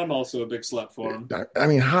slut, and I'm also a big slut for him. I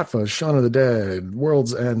mean, Hot Fuzz, Shaun of the Dead,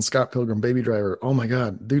 World's End, Scott Pilgrim, Baby Driver. Oh my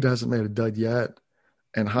God, dude hasn't made a dud yet.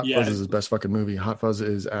 And Hot Yeah. Fuzz is his best fucking movie. Hot Fuzz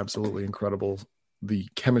is absolutely incredible. The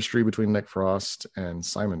chemistry between Nick Frost and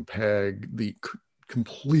Simon Pegg, the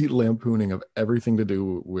complete lampooning of everything to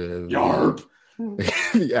do with Yarp.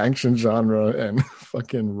 the action genre, and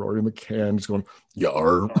fucking Rory McCann just going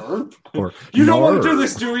yarp. Yarp. Or You don't want to yarp. do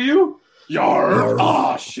this, do you? Yarp. Yarp.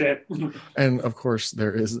 Oh, shit. And of course,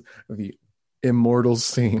 there is the immortal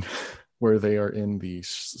scene where they are in the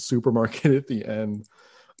supermarket at the end,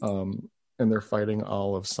 and they're fighting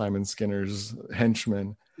all of Simon Skinner's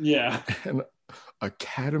henchmen. Yeah. And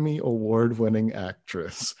Academy Award-winning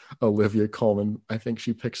actress Olivia Colman, I think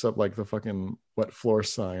she picks up like the fucking wet floor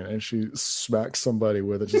sign and she smacks somebody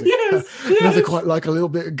with it. She's like, Yes, nothing yes. quite like a little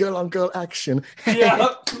bit of girl-on-girl action. Yeah.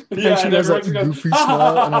 And Yeah. she And does that everyone just goofy goes,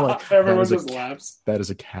 smile, and I'm like, everyone that is a just laughs. That is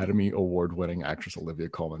Academy Award-winning actress Olivia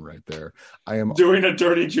Colman right there. Doing a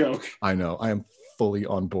dirty joke. I know. I am fully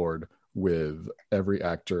on board with every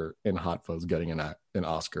actor in Hot Fuzz getting an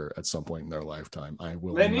Oscar at some point in their lifetime. I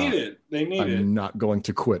will. They need it. They need it. I'm not going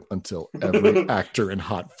to quit until every actor in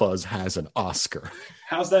Hot Fuzz has an Oscar.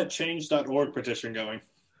 How's that change.org petition going?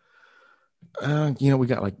 We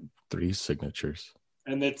got like 3 signatures.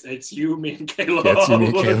 And it's you, me, and Caleb. Yeah, it's you, me,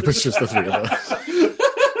 and Caleb. It's just the 3 of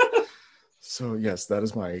us. So yes, that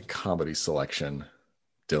is my comedy selection.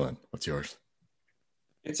 Dylan, what's yours?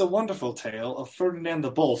 It's a wonderful tale of Ferdinand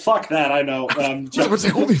the Bull. Fuck that, I know. I would say,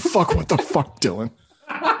 holy fuck, what the fuck, Dylan?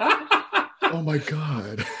 Oh my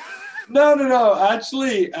god. No.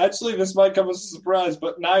 Actually, this might come as a surprise,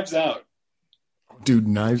 but Knives Out. Dude,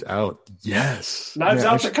 Knives Out. Yes. Knives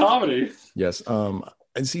Man, Out's a comedy. Yes.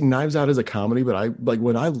 I see Knives Out as a comedy, but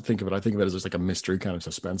when I think of it as just like a mystery kind of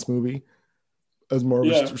suspense movie, as more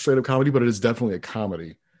of a straight up comedy, but it is definitely a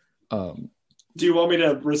comedy. Do you want me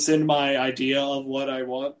to rescind my idea of what I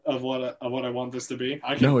want of what I want this to be?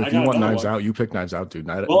 If you want Knives Out, you pick Knives Out, dude.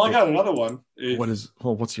 I got another one.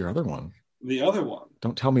 What's your other one? The other one.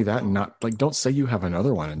 Don't tell me that, and don't say you have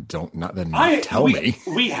another one and tell me.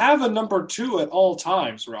 We have a number 2 at all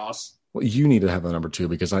times, Ross. Well, you need to have a number 2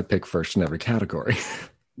 because I pick first in every category.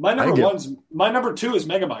 My number 2 is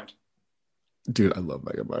Megamind. Dude, I love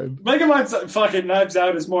Megamind. Megamind's fucking Knives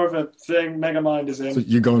Out is more of a thing. Megamind is in. So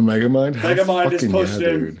you're going Megamind? Megamind is pushed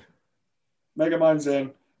in. Dude. Megamind's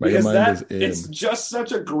in. Because it's just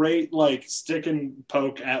such a great like stick and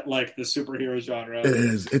poke at like the superhero genre. It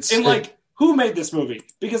is. Who made this movie?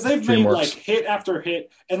 Because they've made DreamWorks. like hit after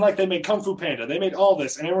hit, and like they made Kung Fu Panda, they made all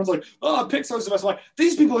this, and everyone's like, "Oh, Pixar's the best." I'm like,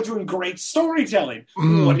 these people are doing great storytelling.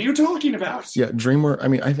 What are you talking about? Yeah, DreamWorks. I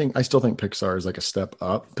mean, I still think Pixar is like a step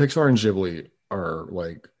up. Pixar and Ghibli are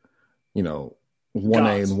like, 1A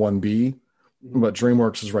and 1B, But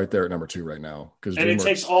DreamWorks is right there at number 2 right now. And it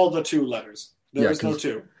takes all the 2 letters. There is no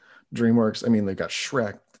 2. DreamWorks, I mean, they got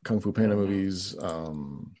Shrek, Kung Fu Panda movies.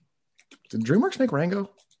 Did DreamWorks make Rango?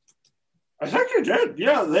 I think they did.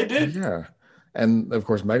 Yeah, they did. Yeah. And of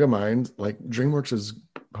course, Megamind, like DreamWorks is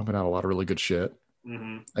pumping out a lot of really good shit.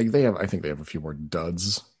 Like I think they have a few more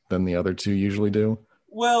duds than the other 2 usually do.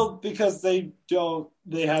 Well, because they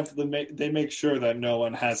make sure that no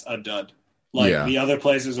one has a dud. Like the other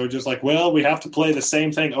places are just like, well, we have to play the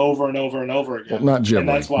same thing over and over and over again. Well, not Ghibli. And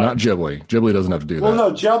that's why. Not Ghibli. Ghibli doesn't have to do that. Well,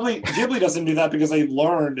 no, Ghibli doesn't do that because they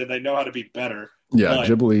learned and they know how to be better. Yeah, but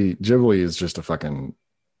Ghibli is just a fucking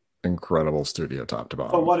incredible studio top to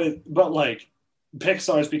bottom. But like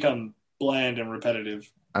Pixar's become bland and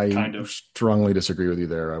repetitive. I strongly disagree with you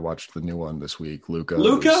there. I watched the new one this week, Luca.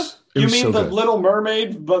 Luca? You mean so the good. Little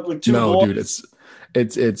Mermaid, but with 2 boys? No, dude, it's.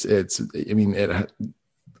 I mean, it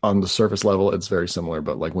on the surface level, it's very similar,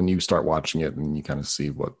 but like when you start watching it and you kind of see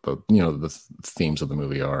what the themes of the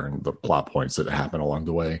movie are and the plot points that happen along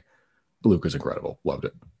the way, Luca's incredible. Loved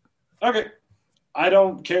it. Okay, I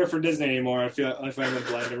don't care for Disney anymore. I find it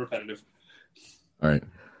bland and repetitive. All right,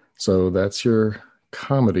 so that's your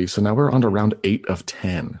comedy. So now we're on to round 8 of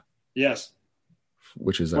 10. Yes.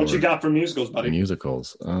 Which is what you got for musicals, buddy?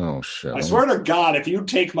 Musicals. Oh shit! I swear to God, if you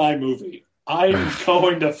take my movie, I'm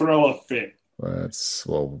going to throw a fit.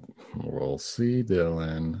 We'll see,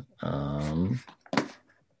 Dylan.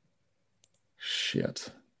 Shit.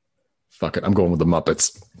 Fuck it. I'm going with the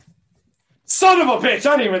Muppets. Son of a bitch!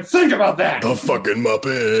 I didn't even think about that. The fucking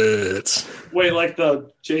Muppets. Wait, like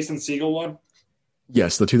the Jason Segel one?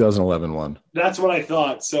 Yes, the 2011 one. That's what I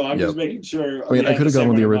thought. So I'm just making sure. I mean, I could have gone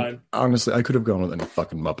with the original. Honestly, I could have gone with any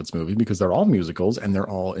fucking Muppets movie because they're all musicals and they're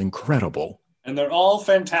all incredible. And they're all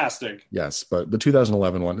fantastic. Yes, but the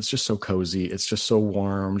 2011 one, it's just so cozy. It's just so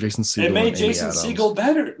warm. Jason Segel. It made Jason Segel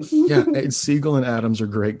better. Yeah, Segel and Adams are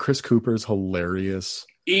great. Chris Cooper's hilarious.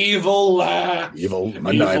 Evil laugh. Evil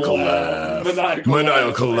maniacal laugh.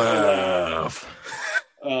 Maniacal laugh.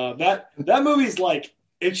 That movie's like,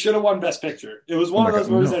 it should have won Best Picture. It was one of those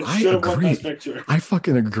movies that should have won Best Picture. I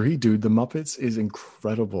fucking agree, dude. The Muppets is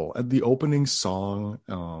incredible. And the opening song,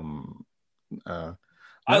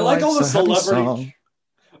 I like all the celebrity.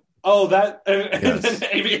 Oh, that and then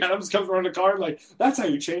Amy Adams comes around the car like, that's how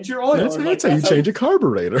you change your oil. That's how you change a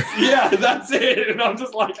carburetor. Yeah, that's it. And I'm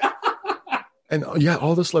just like, and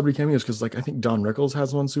all the celebrity cameos because like I think Don Rickles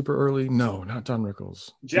has one super early. No, not Don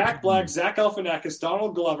Rickles. Jack Black, Zach Galifianakis,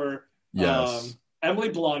 Donald Glover, yes, Emily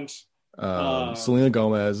Blunt, Selena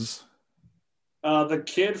Gomez, the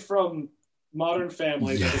kid from Modern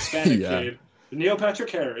Family, the Hispanic kid, Neil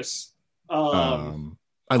Patrick Harris.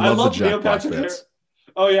 I love the Jack Black bits.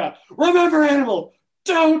 Oh, yeah. Remember, Animal,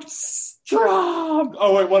 don't stop.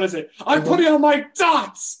 Oh, wait, what is it? I'm putting on my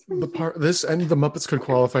dots. This and the Muppets could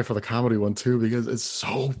qualify for the comedy one, too, because it's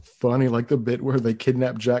so funny. Like the bit where they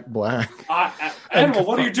kidnap Jack Black. Animal,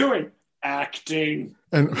 what are you doing? Acting.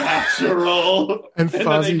 And natural. And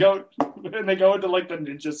Fozzie, then they go into like the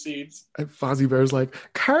ninja scenes. And Fozzie Bear's like,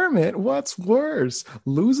 Kermit, what's worse?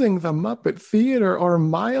 Losing the Muppet Theater or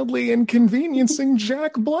mildly inconveniencing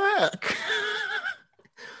Jack Black?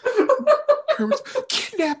 Kermit's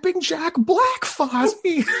kidnapping Jack Black,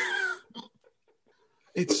 Fozzie.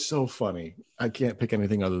 It's so funny. I can't pick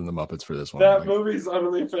anything other than the Muppets for this one. That movie's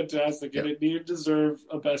utterly fantastic, and it did deserve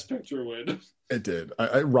a Best Picture win. It did.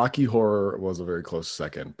 Rocky Horror was a very close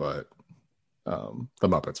second, but the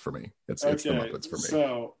Muppets for me. It's the Muppets for me.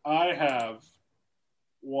 So I have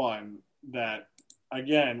one that,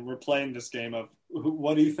 again, we're playing this game of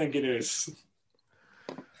what do you think it is?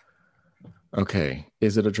 Okay.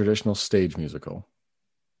 Is it a traditional stage musical?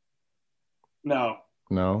 No.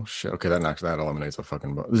 No? Shit. Okay, that eliminates a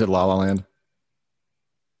fucking... Is it La La Land?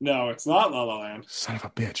 No, it's not La La Land. Son of a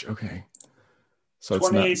bitch. Okay. So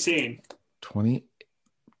 2018. It's not... 20...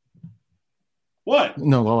 What?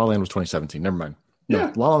 No, La La Land was 2017. Never mind. No,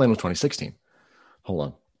 yeah. La La Land was 2016. Hold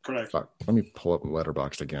on. Correct. Fuck. Let me pull up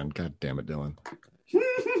Letterboxd again. God damn it, Dylan.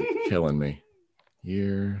 Killing me.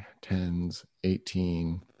 Year, 10s,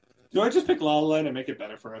 18... Do I just pick La La Land and make it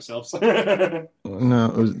better for ourselves? No,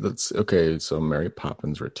 that's okay. So Mary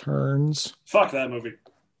Poppins Returns. Fuck that movie.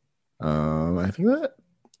 I think that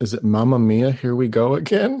is it. Mamma Mia, Here We Go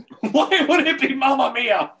Again. Why would it be Mamma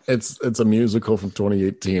Mia? It's a musical from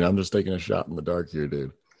 2018. I'm just taking a shot in the dark here,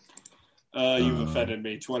 dude. You've offended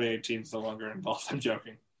me. 2018 is no longer involved. I'm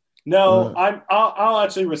joking. No, I'll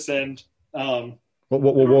actually rescind. What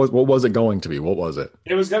was it going to be? What was it?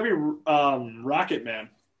 It was going to be Rocket Man.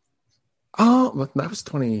 Oh, that was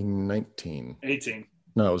 2019. 18.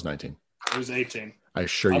 No, it was 19. It was 18. I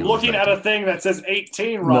assure you. I'm looking at a thing that says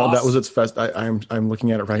 18, Ross. No, that was its fest. I'm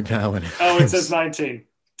looking at it right now. And it says 19.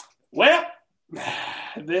 Well,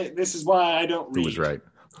 this is why I don't read. Who was right?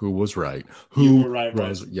 Who was right? You were right,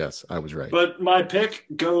 was? Yes, I was right. But my pick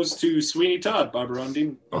goes to Sweeney Todd, Barbara on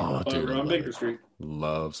Baker it. Street.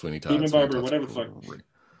 Love Sweeney Todd. Demon Barber, whatever the fuck.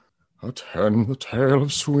 The tale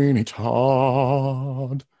of Sweeney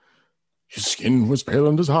Todd. His skin was pale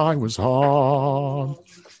and his eye was hard.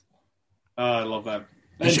 I love that.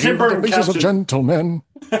 And Tim Burton faces of gentlemen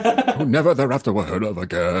who never thereafter were heard of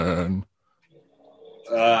again.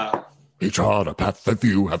 He trod a path that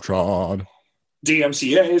few have trod.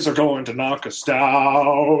 DMCAs are going to knock us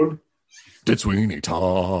down. Did Sweeney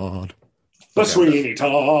Todd. Sweeney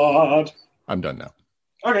Todd. I'm done now.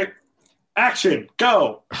 Okay. Action.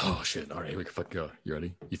 Go. Oh, shit. All right, we can fucking go. You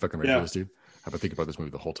ready? You fucking ready for this, dude? How about think about this movie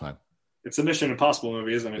the whole time? It's a Mission Impossible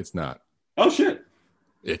movie, isn't it? It's not. Oh, shit.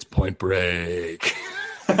 It's Point Break.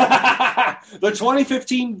 The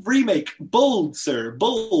 2015 remake. Bold, sir.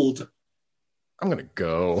 Bold. I'm going to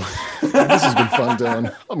go. This has been fun,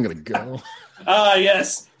 Dylan. I'm going to go.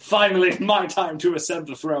 Yes. Finally, my time to ascend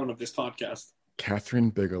the throne of this podcast.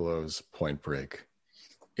 Catherine Bigelow's Point Break.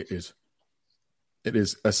 It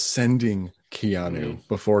is ascending Keanu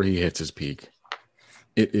before he hits his peak.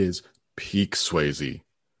 It is peak Swayze.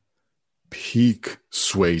 Peak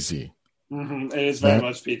Swayze. It is very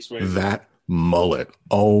much peak Swayze. That mullet.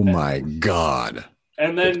 Oh my God.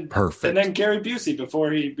 And then it's perfect. And then Gary Busey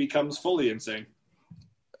before he becomes fully insane.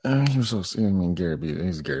 He was so. I mean, Gary Busey.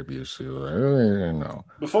 He's Gary Busey. I don't know.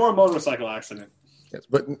 Before a motorcycle accident. Yes,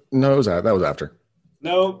 but no, that was after.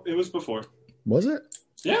 No, it was before. Was it?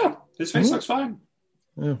 Yeah, his face looks fine.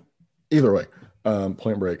 Yeah. Either way,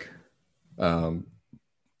 Point Break. I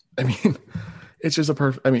mean, it's just a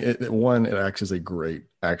perfect. I mean, it acts as a great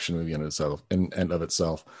action movie in itself, and of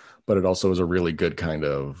itself, but it also is a really good kind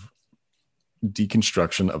of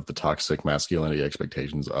deconstruction of the toxic masculinity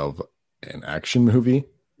expectations of an action movie.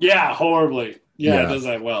 Yeah, horribly. Yeah, it does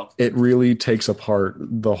that well. It really takes apart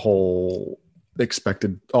the whole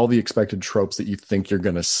all the expected tropes that you think you're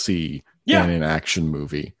going to see in an action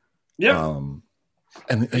movie. Yeah.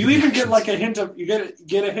 And you even get like a hint of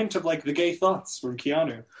get a hint of like the gay thoughts from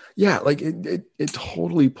Keanu. Yeah, like it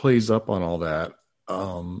totally plays up on all that.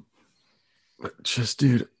 Just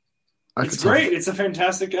dude, it's great. It's a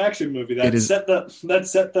fantastic action movie that set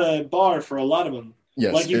the bar for a lot of them.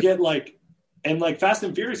 Yes, like you get like. And like Fast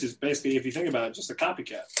and Furious is basically, if you think about it, just a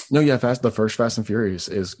copycat. No, yeah, the first Fast and Furious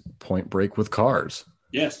is Point Break with cars.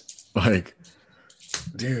 Yes. Like,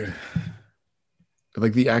 dude,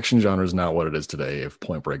 like the action genre is not what it is today if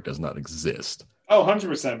Point Break does not exist. Oh,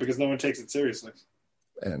 100%, because no one takes it seriously.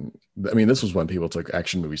 And I mean, this was when people took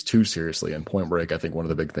action movies too seriously. And Point Break, I think one of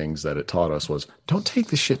the big things that it taught us was don't take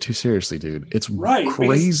this shit too seriously, dude. It's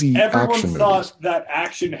crazy action movies. Everyone thought that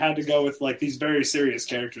action had to go with like these very serious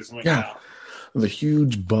characters. And yeah. The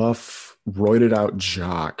huge buff, roided out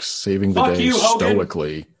jocks saving the day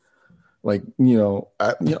stoically. Like,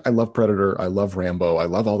 I love Predator. I love Rambo. I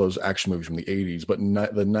love all those action movies from the 80s. But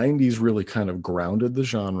the 90s really kind of grounded the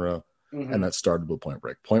genre. And that started with Point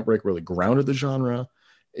Break. Point Break really grounded the genre.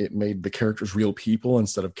 It made the characters real people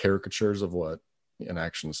instead of caricatures of what an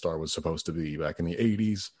action star was supposed to be back in the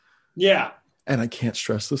 80s. Yeah. And I can't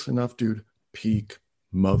stress this enough, dude. Peak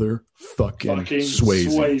motherfucking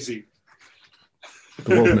Swayze.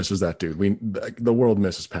 The world misses that dude. The world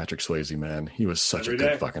misses Patrick Swayze, man. He was such a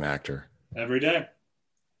good fucking actor. Every day.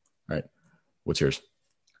 All right. What's yours?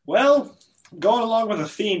 Well, going along with a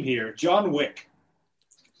theme here, John Wick.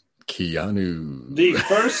 Keanu.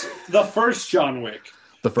 The first John Wick.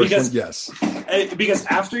 The first one, yes. Because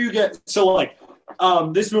after you get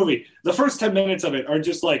this movie, the first 10 minutes of it are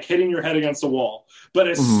just like hitting your head against the wall. But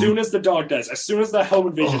as soon as the dog dies, as soon as the home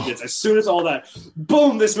invasion hits, as soon as all that,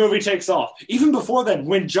 boom, this movie takes off. Even before then,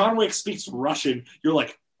 when John Wick speaks Russian, you're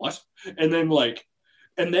like, what? And then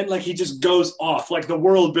he just goes off, like the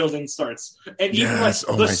world building starts. And even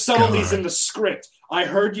the subtleties in the script. I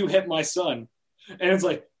heard you hit my son. And it's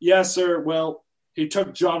like, yeah, sir, well, he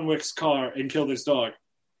took John Wick's car and killed his dog.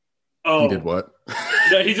 Oh. He did what?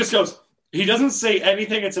 He just goes, he doesn't say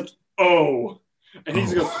anything except, oh. And he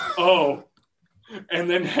just goes, oh. And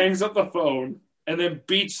then hangs up the phone and then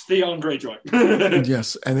beats Theon Greyjoy.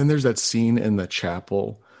 Yes. And then there's that scene in the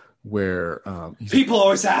chapel where people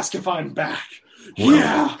always ask if I'm back.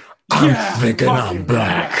 Well, I'm thinking I'm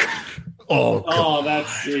back. Oh, that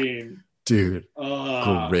scene. Dude,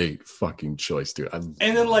 great fucking choice, dude. And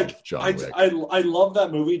then I love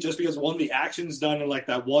that movie just because the action's done in like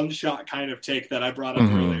that one shot kind of take that I brought up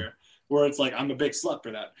earlier, where it's like I'm a big slut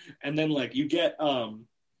for that. And then like you get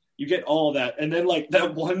You get all that. And then like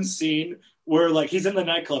that one scene where like he's in the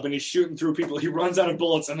nightclub and he's shooting through people. He runs out of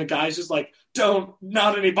bullets and the guy's just like, don't,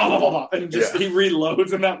 not any, blah, blah, blah, blah. And just he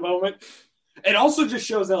reloads in that moment. It also just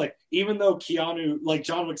shows that like, even though Keanu, like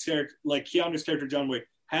John Wick's character, like Keanu's character, John Wick,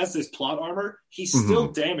 has this plot armor, he's still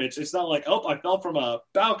damaged. It's not like, oh, I fell from a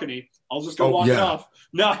balcony. I'll just go walking off.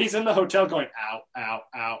 No, he's in the hotel going, ow, ow,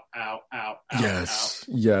 ow, ow, ow, yes,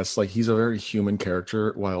 ow. Yes. Like he's a very human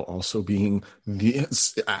character while also being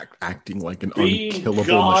acting like an unkillable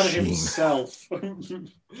God machine. Himself.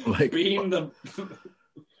 Like being the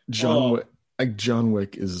John Wick. Like John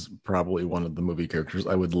Wick is probably one of the movie characters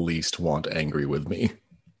I would least want angry with me.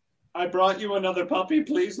 I brought you another puppy.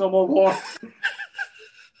 Please, no more war.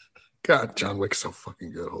 God, John Wick's so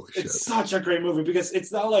fucking good. Holy shit. It's such a great movie because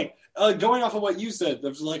it's not like, going off of what you said,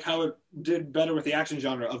 of like how it did better with the action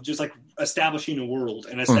genre of just like establishing a world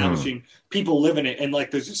and establishing people live in it. And like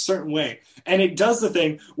there's a certain way. And it does the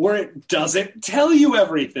thing where it doesn't tell you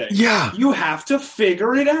everything. Yeah. You have to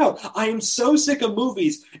figure it out. I am so sick of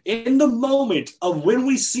movies in the moment of when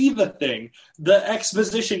we see the thing, the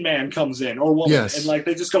exposition man comes in or woman and like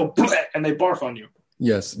they just go bleh, and they barf on you.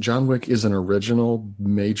 Yes, John Wick is an original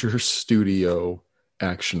major studio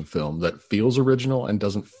action film that feels original and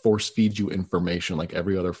doesn't force feed you information like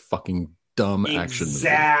every other fucking dumb action movie.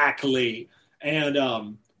 Exactly. And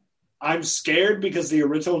I'm scared because the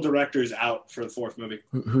original director is out for the fourth movie.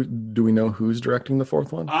 Who do we know who's directing the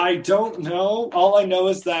fourth one? I don't know. All I know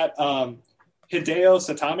is that Hideo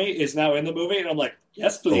Satami is now in the movie, and I'm like,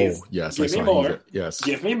 yes, please. Oh, yes, give me more. Yes,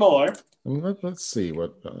 give me more. Let's see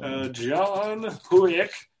what John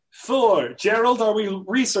Wick 4. Gerald, are we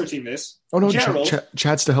researching this? Oh no, Gerald.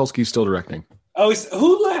 Chad Stahelski's still directing. Oh,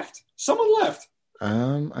 who left? Someone left.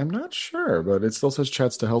 I'm not sure, but it still says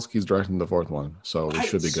Chad Stahelski's directing the fourth one, so we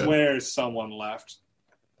should be good. I swear someone left.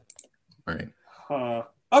 All right.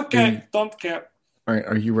 Okay, don't care. All right,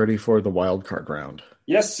 are you ready for the wild card round?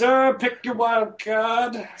 Yes, sir. Pick your wild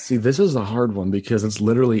card. See, this is a hard one because it's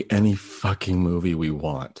literally any fucking movie we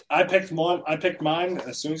want. I picked mine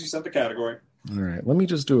as soon as you said the category. All right, let me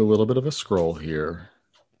just do a little bit of a scroll here.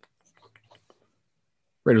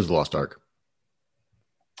 Raiders of the Lost Ark.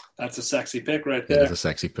 That's a sexy pick right there. It is a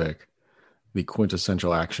sexy pick. The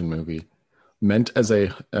quintessential action movie, meant as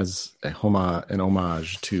an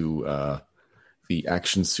homage to the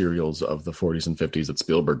action serials of the 40s and 50s that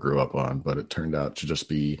Spielberg grew up on, but it turned out to just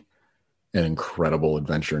be an incredible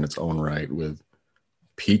adventure in its own right with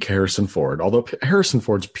peak Harrison Ford. Although Harrison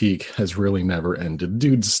Ford's peak has really never ended.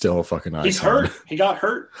 Dude's still a fucking icon. He's hurt. He got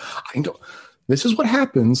hurt. I know. This is what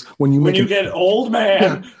happens when you get old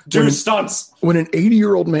man do stunts. When an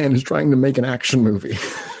 80-year-old man is trying to make an action movie.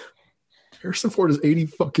 Harrison Ford is 80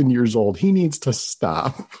 fucking years old. He needs to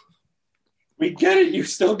stop. We get it. You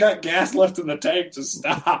still got gas left in the tank to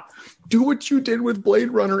stop. Do what you did with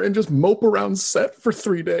Blade Runner and just mope around set for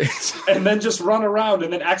 3 days. And then just run around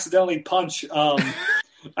and then accidentally punch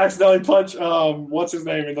what's his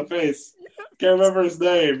name in the face? Can't remember his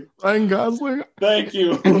name. Ryan Gosling. Thank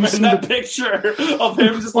you. And that picture of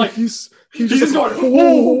him just like he's just going,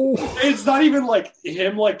 oh! It's not even like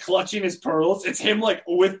him like clutching his pearls. It's him like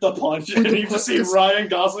with the punch, and you just see Ryan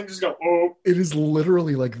Gosling just go, oh! It is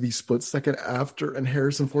literally like the split second after, and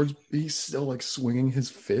Harrison Ford's he's still like swinging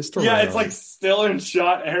his fist around. Yeah, it's like still in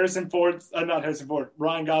shot. Not Harrison Ford.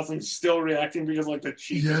 Ryan Gosling's still reacting because like the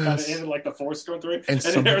cheek is kind of in, and like the force going through it,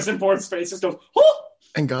 and Harrison Ford's face just goes, oh!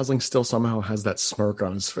 And Gosling still somehow has that smirk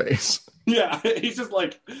on his face. Yeah, he's just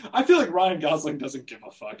like, I feel like Ryan Gosling doesn't give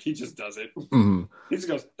a fuck. He just does it. Mm-hmm. He just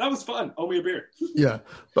goes, that was fun. Owe me a beer. Yeah,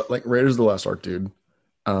 but like Raiders of the Lost Ark, dude.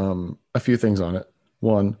 A few things on it.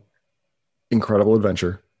 One, incredible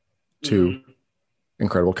adventure. Two,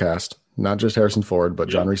 incredible cast. Not just Harrison Ford, but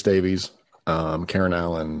John Rhys Davies, Karen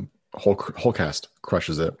Allen, whole cast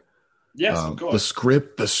crushes it. Yes, of course.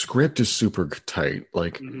 The script is super tight.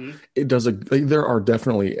 Like it does there are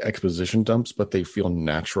definitely exposition dumps, but they feel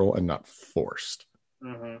natural and not forced.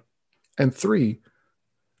 And three,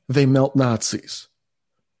 they melt Nazis.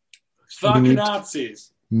 Fuck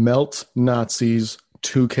Nazis. Melt Nazis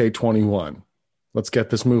 2K21. Let's get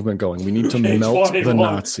this movement going. We need to melt the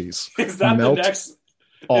Nazis. Is that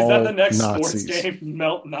the next Nazis. Sports game?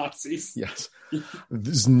 Melt Nazis. Yes.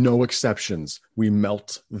 There's no exceptions. We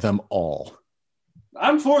melt them all.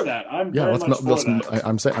 I'm for that. I'm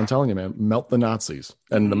telling you, man, melt the Nazis,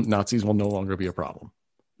 and the Nazis will no longer be a problem.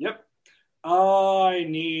 Yep. I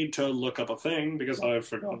need to look up a thing because I've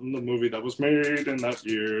forgotten the movie that was made in that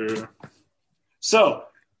year. So,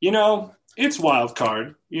 it's wild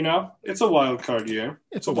card. It's a wild card year.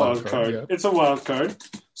 It's a wild card. Yeah. It's a wild card.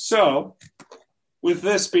 So, with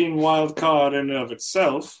this being wild card in and of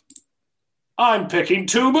itself, I'm picking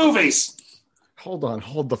 2 movies. Hold on,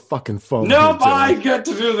 hold the fucking phone. Nope, here, I get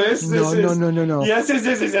to do this. No. Yes.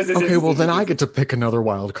 Okay, well then I get to pick another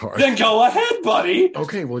wild card. Then go ahead, buddy.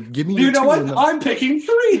 Okay, well give me. You know what? Then... I'm picking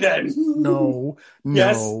 3 then. No.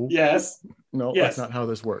 Yes. No, that's not how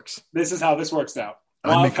this works. This is how this works now.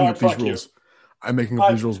 I'm making up these rules. I'm making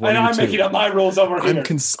up these rules. And I'm making up my rules over here.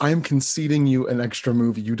 I'm conceding you an extra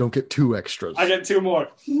movie. You don't get 2 extras. I get 2 more.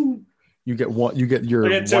 You get one. You get your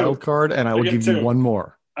wild card, and I will give you 1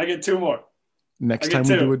 more. I get 2 more. Next time we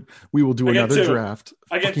do it, we will do another draft.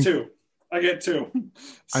 I get 2.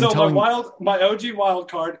 So my OG wild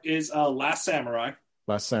card is Last Samurai.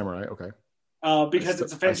 Last Samurai, okay. Because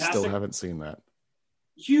it's a fantastic. I still haven't seen that.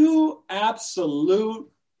 You absolute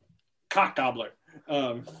cock gobbler.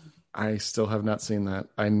 I still have not seen that.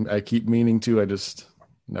 I keep meaning to. I just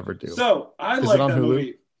never do. So I like that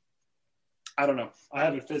movie. I don't know. I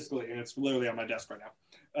have it physically, and it's literally on my desk right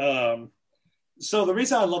now. So the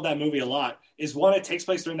reason I love that movie a lot is, one, it takes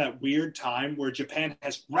place during that weird time where Japan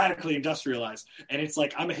has radically industrialized. And it's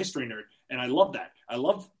like, I'm a history nerd, and I love that. I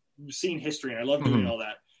love seeing history, and I love doing all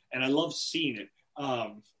that. And I love seeing it.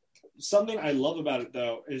 Something I love about it,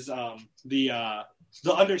 though, is the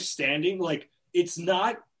understanding. Like, it's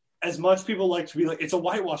not as much people like to be like, it's a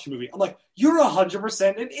whitewashing movie. I'm like, you're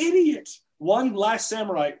 100% an idiot. One, Last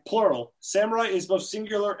Samurai, plural. Samurai is both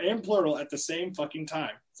singular and plural at the same fucking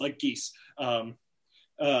time. It's like geese. Never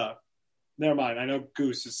mind. I know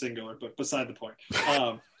goose is singular, but beside the point.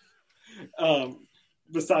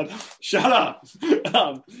 Shut up.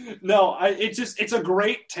 No, it's a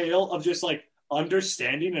great tale of just like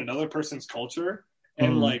understanding another person's culture,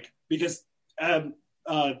 and like, because Tom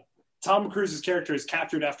Cruise's character is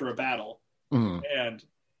captured after a battle, and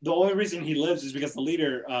the only reason he lives is because the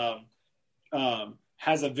leader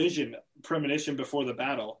has a vision, premonition before the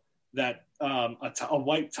battle that a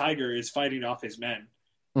white tiger is fighting off his men.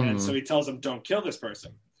 And so he tells them, don't kill this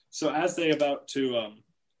person. So as they about to,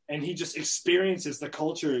 and he just experiences the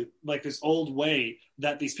culture, like this old way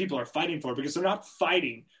that these people are fighting for, because they're not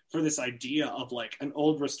fighting for this idea of like an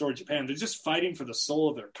old restored Japan. They're just fighting for the soul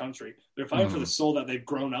of their country. They're fighting for the soul that they've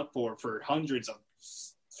grown up for for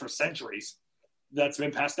centuries, that's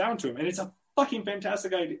been passed down to them. And it's a fucking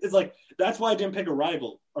fantastic idea. It's like, that's why I didn't pick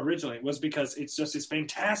Arrival originally, was because it's just this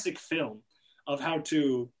fantastic film of how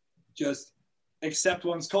to just accept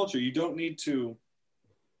one's culture. You don't need to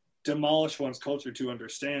demolish one's culture to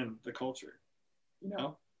understand the culture, you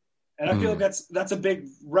know? And I feel like that's a big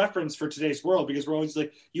reference for today's world, because we're always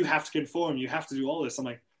like, you have to conform, you have to do all this. I'm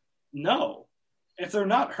like, no. If they're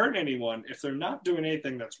not hurting anyone, if they're not doing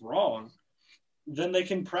anything that's wrong, then they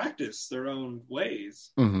can practice their own ways.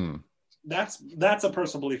 That's a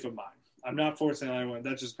personal belief of mine. I'm not forcing anyone.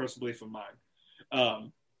 That's just a personal belief of mine.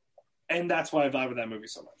 And that's why I vibe with that movie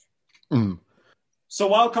so much. So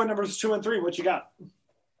wildcard numbers 2 and 3, what you got?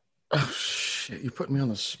 Oh shit! You put me on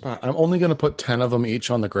the spot. I'm only going to put 10 of them each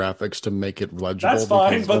on the graphics to make it legible. That's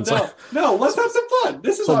fine, but no. Let's have some fun.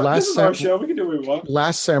 This is our show. We can do what we want.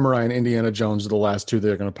 Last Samurai and Indiana Jones are the last 2 that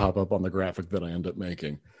are going to pop up on the graphic that I end up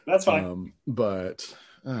making. That's fine. But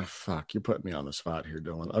fuck, you're putting me on the spot here,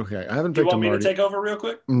 Dylan. Okay, I haven't picked a Marty. You want me to take over real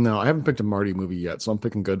quick? No, I haven't picked a Marty movie yet, so I'm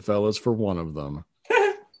picking Goodfellas for one of them,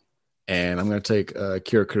 and I'm going to take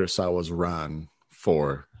Akira Kurosawa's Ran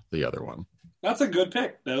for the other one. That's a good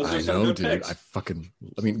pick. Those are some good picks.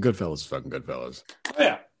 Goodfellas is fucking Goodfellas. Oh,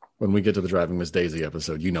 yeah. When we get to the Driving Miss Daisy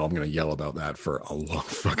episode, you know I'm going to yell about that for a long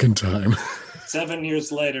fucking time. 7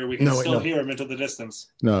 years later, we can still hear him into the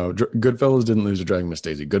distance. No, Goodfellas didn't lose to Driving Miss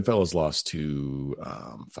Daisy. Goodfellas lost to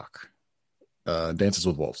Dances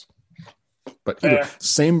with Wolves. But either,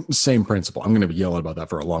 same principle. I'm going to be yelling about that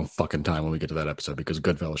for a long fucking time when we get to that episode, because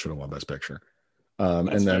Goodfellas should have won Best Picture.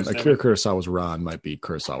 And then Akira Kurosawa's Ran might be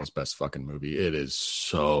Kurosawa's best fucking movie. It is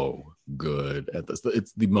so good.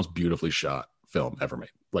 It's the most beautifully shot film ever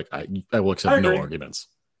made. Like, I will accept no arguments.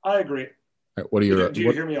 I agree. Right, what are your? Do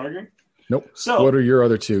you hear me arguing? Nope. So what are your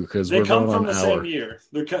other 2? Because they come from the same year.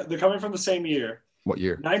 They're coming from the same year. What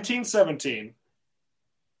year? 1917.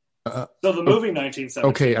 So the movie 1917.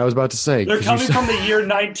 Okay, I was about to say they're coming from the year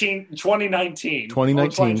 2019.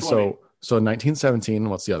 2019. So 1917.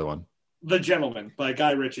 What's the other one? The Gentleman by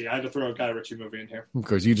Guy Ritchie. I had to throw a Guy Ritchie movie in here.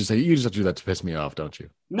 Because you just have to do that to piss me off, don't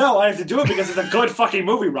you? No, I have to do it because it's a good fucking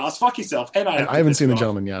movie, Ross. Fuck yourself. And I haven't seen The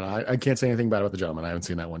Gentleman yet. I can't say anything bad about The Gentleman. I haven't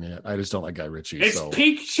seen that one yet. I just don't like Guy Ritchie. It's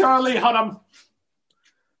peak Charlie Hunnam.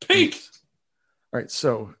 Peak. All right.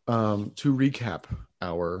 So to recap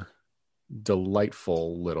our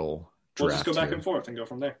delightful little draft, we'll just go back and forth and go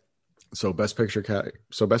from there. So best picture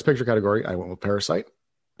category, I went with Parasite.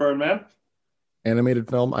 Birdman. Animated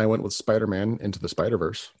film, I went with Spider-Man Into the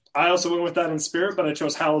Spider-Verse. I also went with that in spirit, but I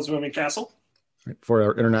chose Howl's Moving Castle. For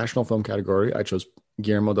our international film category, I chose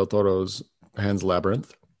Guillermo del Toro's Pan's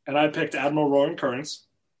Labyrinth. And I picked Admiral Roaring Currents.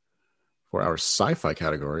 For our sci-fi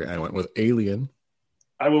category, I went with Alien.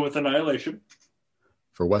 I went with Annihilation.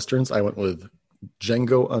 For westerns, I went with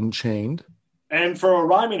Django Unchained. And for a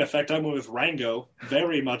rhyming effect, I went with Rango,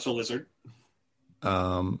 very much a lizard.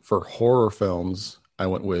 For horror films, I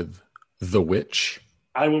went with The Witch.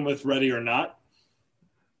 I went with Ready or Not.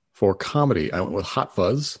 For comedy, I went with Hot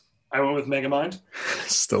Fuzz. I went with Megamind.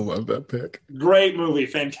 Still love that pick. Great movie.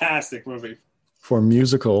 Fantastic movie. For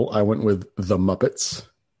musical, I went with The Muppets.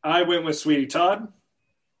 I went with Sweetie Todd.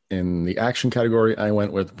 In the action category, I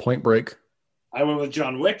went with Point Break. I went with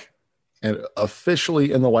John Wick. And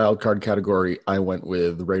officially in the wild card category, I went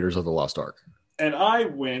with Raiders of the Lost Ark. And I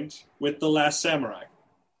went with The Last Samurai.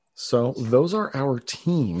 So those are our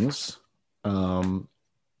teams.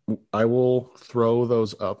 I will throw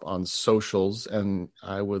those up on socials, and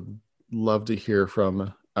I would love to hear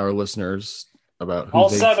from our listeners about who all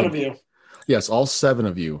they 7 think. of you. Yes, all 7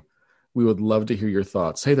 of you. We would love to hear your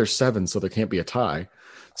thoughts. Hey, there's 7, so there can't be a tie.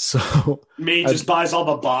 So Me just buys all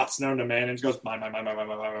the bots known to man and just goes mine.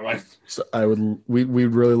 So we'd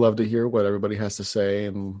really love to hear what everybody has to say,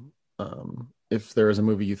 and if there is a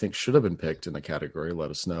movie you think should have been picked in a category,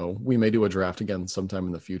 let us know. We may do a draft again sometime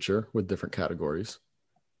in the future with different categories.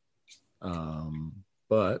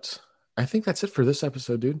 But I think that's it for this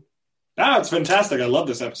episode, dude. It's fantastic. I love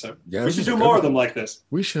this episode. Yeah, we should do more of them like this.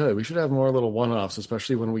 We should have more little one-offs,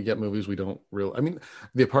 especially when we get movies we don't really. I mean,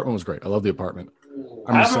 The Apartment was great. I love The Apartment.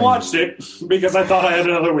 I haven't watched it because I thought I had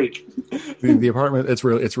another week. The Apartment, it's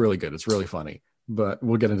really good. It's really funny. But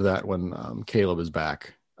we'll get into that when Caleb is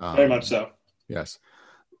back. Very much so. Yes.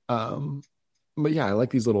 But yeah, I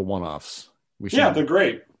like these little one-offs. They're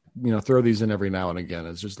great. Throw these in every now and again.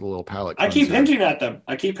 It's just a little palate cleanser. I keep hinting at them.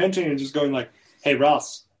 I keep hinting and just going like, "Hey,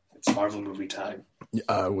 Ross, it's Marvel movie time."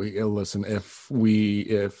 We listen. If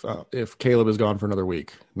Caleb is gone for another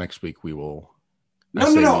week, next week we will. No.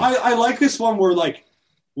 I like this one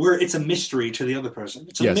where it's a mystery to the other person.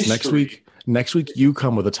 It's a mystery. Next week you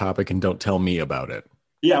come with a topic and don't tell me about it.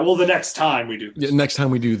 Yeah, well, the next time we do this. Yeah, next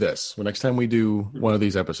time we do this. Next time we do one of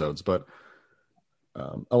these episodes. But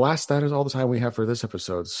alas, that is all the time we have for this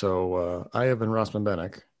episode. So I have been Rossman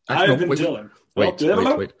Benek. I have been Dylan.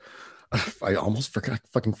 Wait. I almost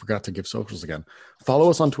forgot to give socials again. Follow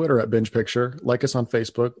us on Twitter at Binge Picture. Like us on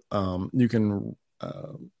Facebook. You can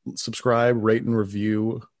subscribe, rate, and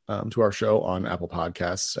review to our show on Apple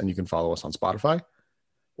Podcasts, and you can follow us on Spotify.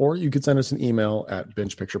 Or you could send us an email at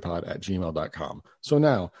bingepicturepod@gmail.com. So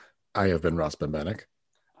now, I have been Ross Benbenek.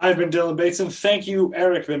 I've been Dylan Bateson. Thank you,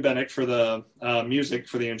 Eric Benbenek, for the music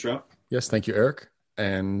for the intro. Yes, thank you, Eric.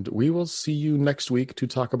 And we will see you next week to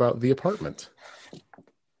talk about The Apartment.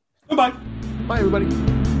 Goodbye. Bye,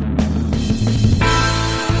 everybody.